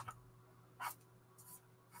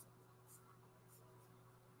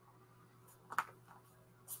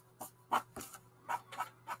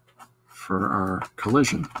 For our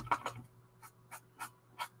collision.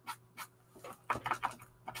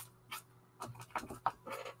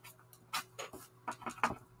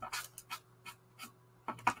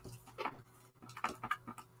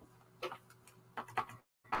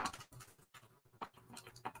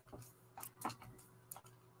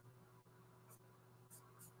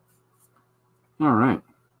 All right.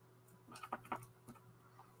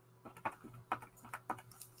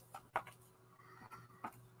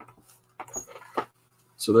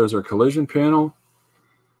 So there's our collision panel.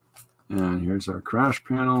 And here's our crash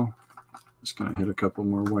panel. Just going to hit a couple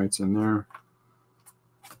more whites in there.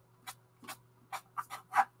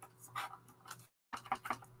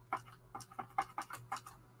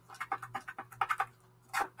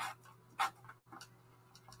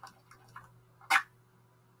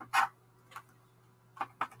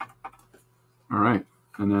 All right.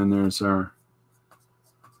 And then there's our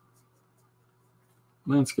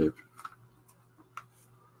landscape.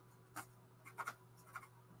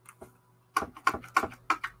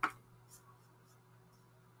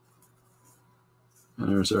 And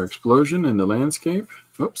there's our explosion in the landscape.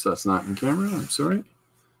 Oops, that's not in camera. I'm sorry.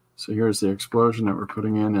 So here's the explosion that we're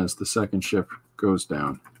putting in as the second ship goes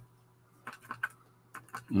down.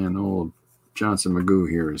 And old Johnson Magoo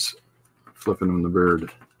here is flipping him the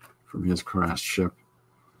bird from his crashed ship.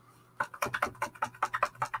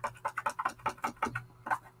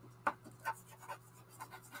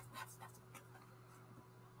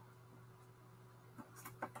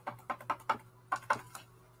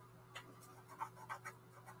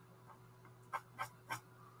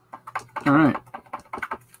 All right.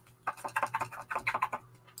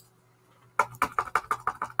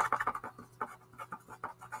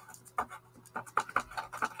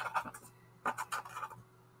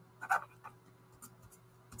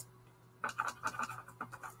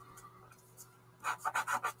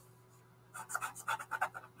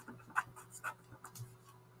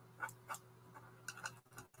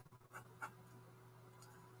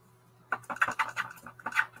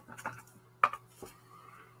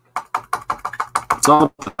 It's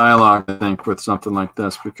all dialogue, I think, with something like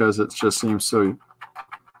this, because it just seems so, you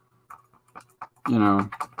know,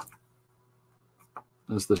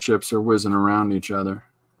 as the ships are whizzing around each other.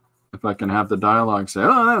 If I can have the dialogue say,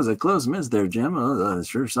 oh, that was a close miss there, Jim. Oh, I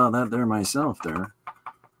sure saw that there myself there.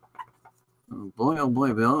 Oh,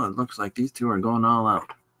 boy, Bill, it looks like these two are going all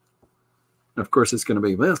out. Of course, it's going to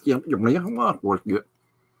be, well,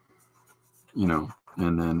 you know,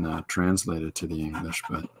 and then translate it to the English.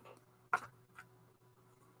 But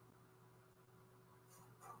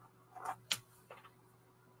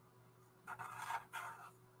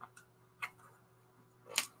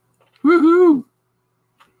woohoo!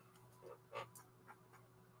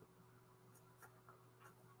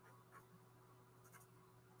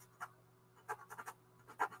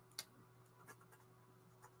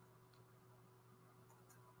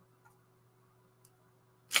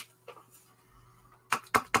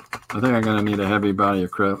 I think I'm going to need a heavy body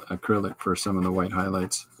acrylic for some of the white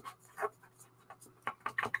highlights.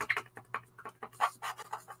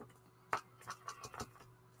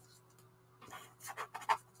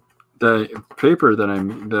 The paper that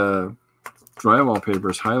the drywall paper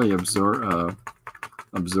is highly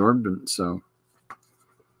absorbent, so,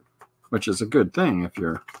 which is a good thing if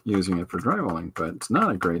you're using it for drywalling, but it's not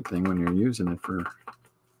a great thing when you're using it for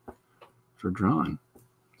drawing.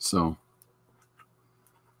 So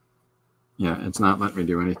yeah, it's not letting me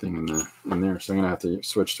do anything in there. So I'm gonna have to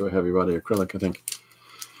switch to a heavy body acrylic, I think.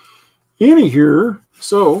 Anywho,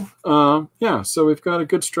 so yeah, so we've got a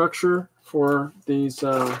good structure for these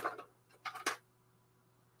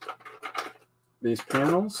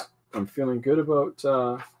panels. I'm feeling good about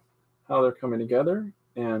how they're coming together,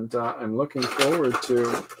 and I'm looking forward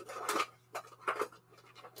to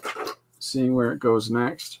seeing where it goes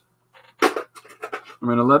next. I'm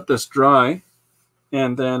going to let this dry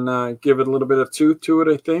and then give it a little bit of tooth to it,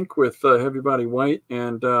 I think, with heavy body white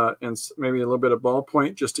and maybe a little bit of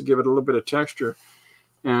ballpoint just to give it a little bit of texture.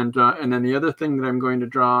 And then the other thing that I'm going to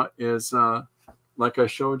draw is, like I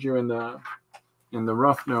showed you in the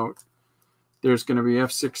rough note, there's going to be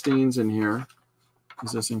F-16s in here.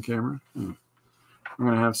 Is this in camera? I'm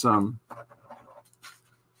going to have some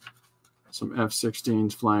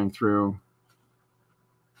F-16s flying through,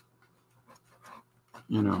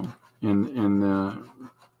 you know,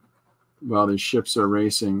 while these ships are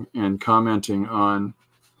racing and commenting on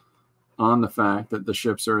the fact that the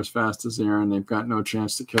ships are as fast as they are and they've got no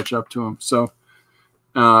chance to catch up to them. So,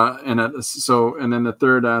 and then the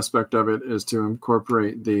third aspect of it is to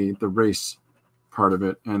incorporate the race part of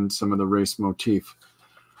it and some of the race motif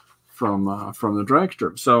from the drag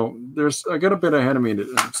strip. So I got a bit ahead of me.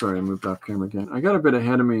 Sorry, I moved off camera again. I got a bit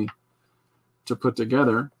ahead of me to put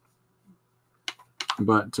together,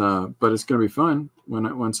 but it's going to be fun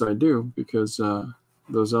once I do, because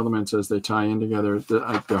those elements, as they tie in together,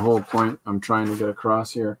 the whole point I'm trying to get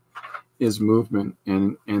across here is movement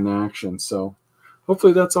and action. So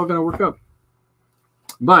hopefully that's all going to work out.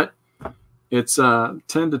 But it's 10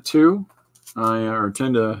 to 2. Or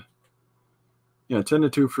 10 to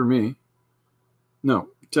 2 for me. No,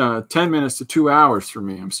 10 minutes to 2 hours for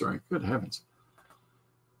me. I'm sorry. Good heavens.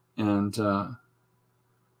 And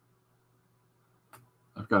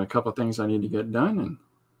I've got a couple things I need to get done.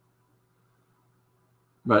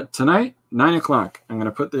 But tonight, 9 o'clock, I'm going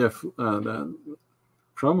to put the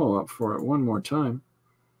promo up for it one more time.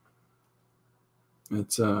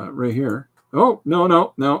 It's right here. Oh,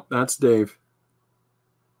 no, that's Dave.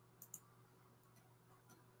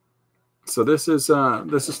 So this is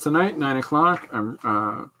tonight, 9 o'clock.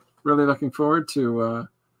 I'm really looking forward to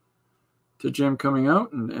Jim coming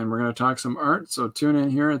out, and we're going to talk some art. So tune in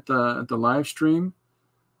here at the live stream,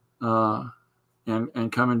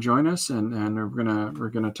 and come and join us, and we're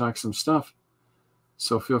gonna talk some stuff.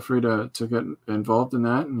 So feel free to get involved in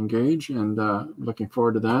that and engage, and looking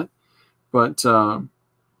forward to that. But I'll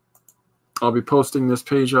be posting this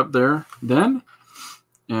page up there then,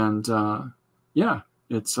 and yeah,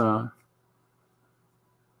 it's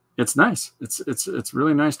nice. It's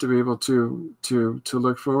really nice to be able to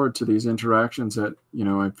look forward to these interactions that, you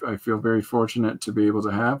know, I feel very fortunate to be able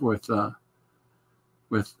to have with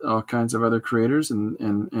all kinds of other creators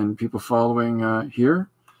and people following here.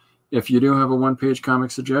 If you do have a one-page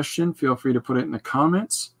comic suggestion, feel free to put it in the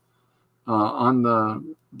comments on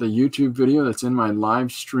the YouTube video that's in my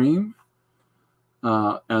live stream,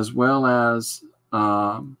 as well as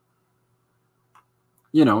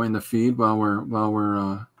you know, in the feed while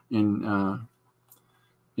we're in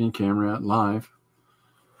camera live,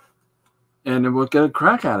 and then we'll get a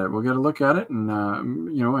crack at it. We'll get a look at it, and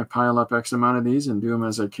you know, I pile up X amount of these and do them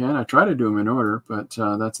as I can. I try to do them in order, but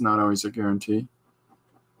that's not always a guarantee.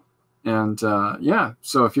 And yeah,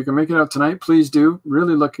 so if you can make it out tonight, please do.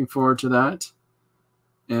 Really looking forward to that,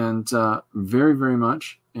 and very, very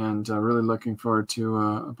much, and really looking forward to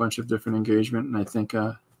a bunch of different engagement. And I think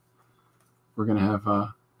we're going to have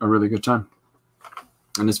a really good time.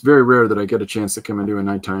 And it's very rare that I get a chance to come and do a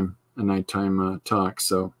nighttime talk.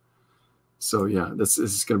 So yeah, this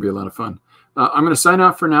is going to be a lot of fun. I'm going to sign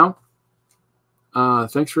off for now.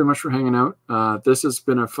 thanks very much for hanging out. This has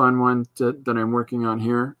been a fun one that I'm working on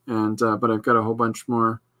here, and but I've got a whole bunch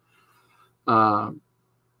more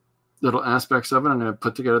little aspects of it. I'm going to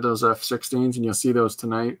put together those F-16s, and you'll see those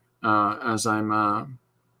tonight as I'll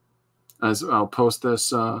post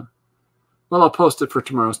this. Well, I'll post it for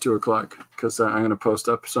tomorrow's 2 o'clock because I'm going to post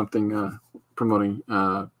up something promoting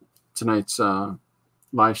tonight's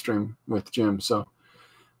live stream with Jim. So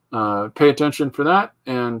pay attention for that.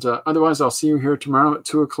 And otherwise, I'll see you here tomorrow at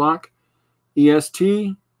 2 o'clock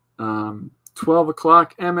EST, 12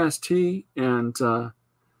 o'clock MST, and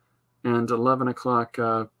 11 o'clock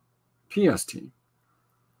PST.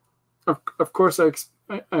 Of course, I'm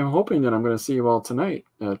hoping that I'm going to see you all tonight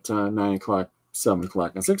at 9 o'clock, 7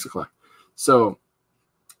 o'clock, and 6 o'clock. So,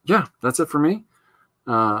 yeah, that's it for me.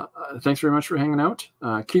 Thanks very much for hanging out.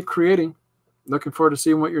 Keep creating. Looking forward to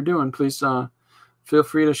seeing what you're doing. Please feel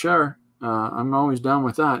free to share. I'm always down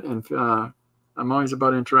with that, and I'm always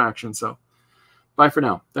about interaction. So, bye for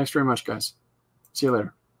now. Thanks very much, guys. See you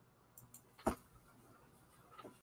later.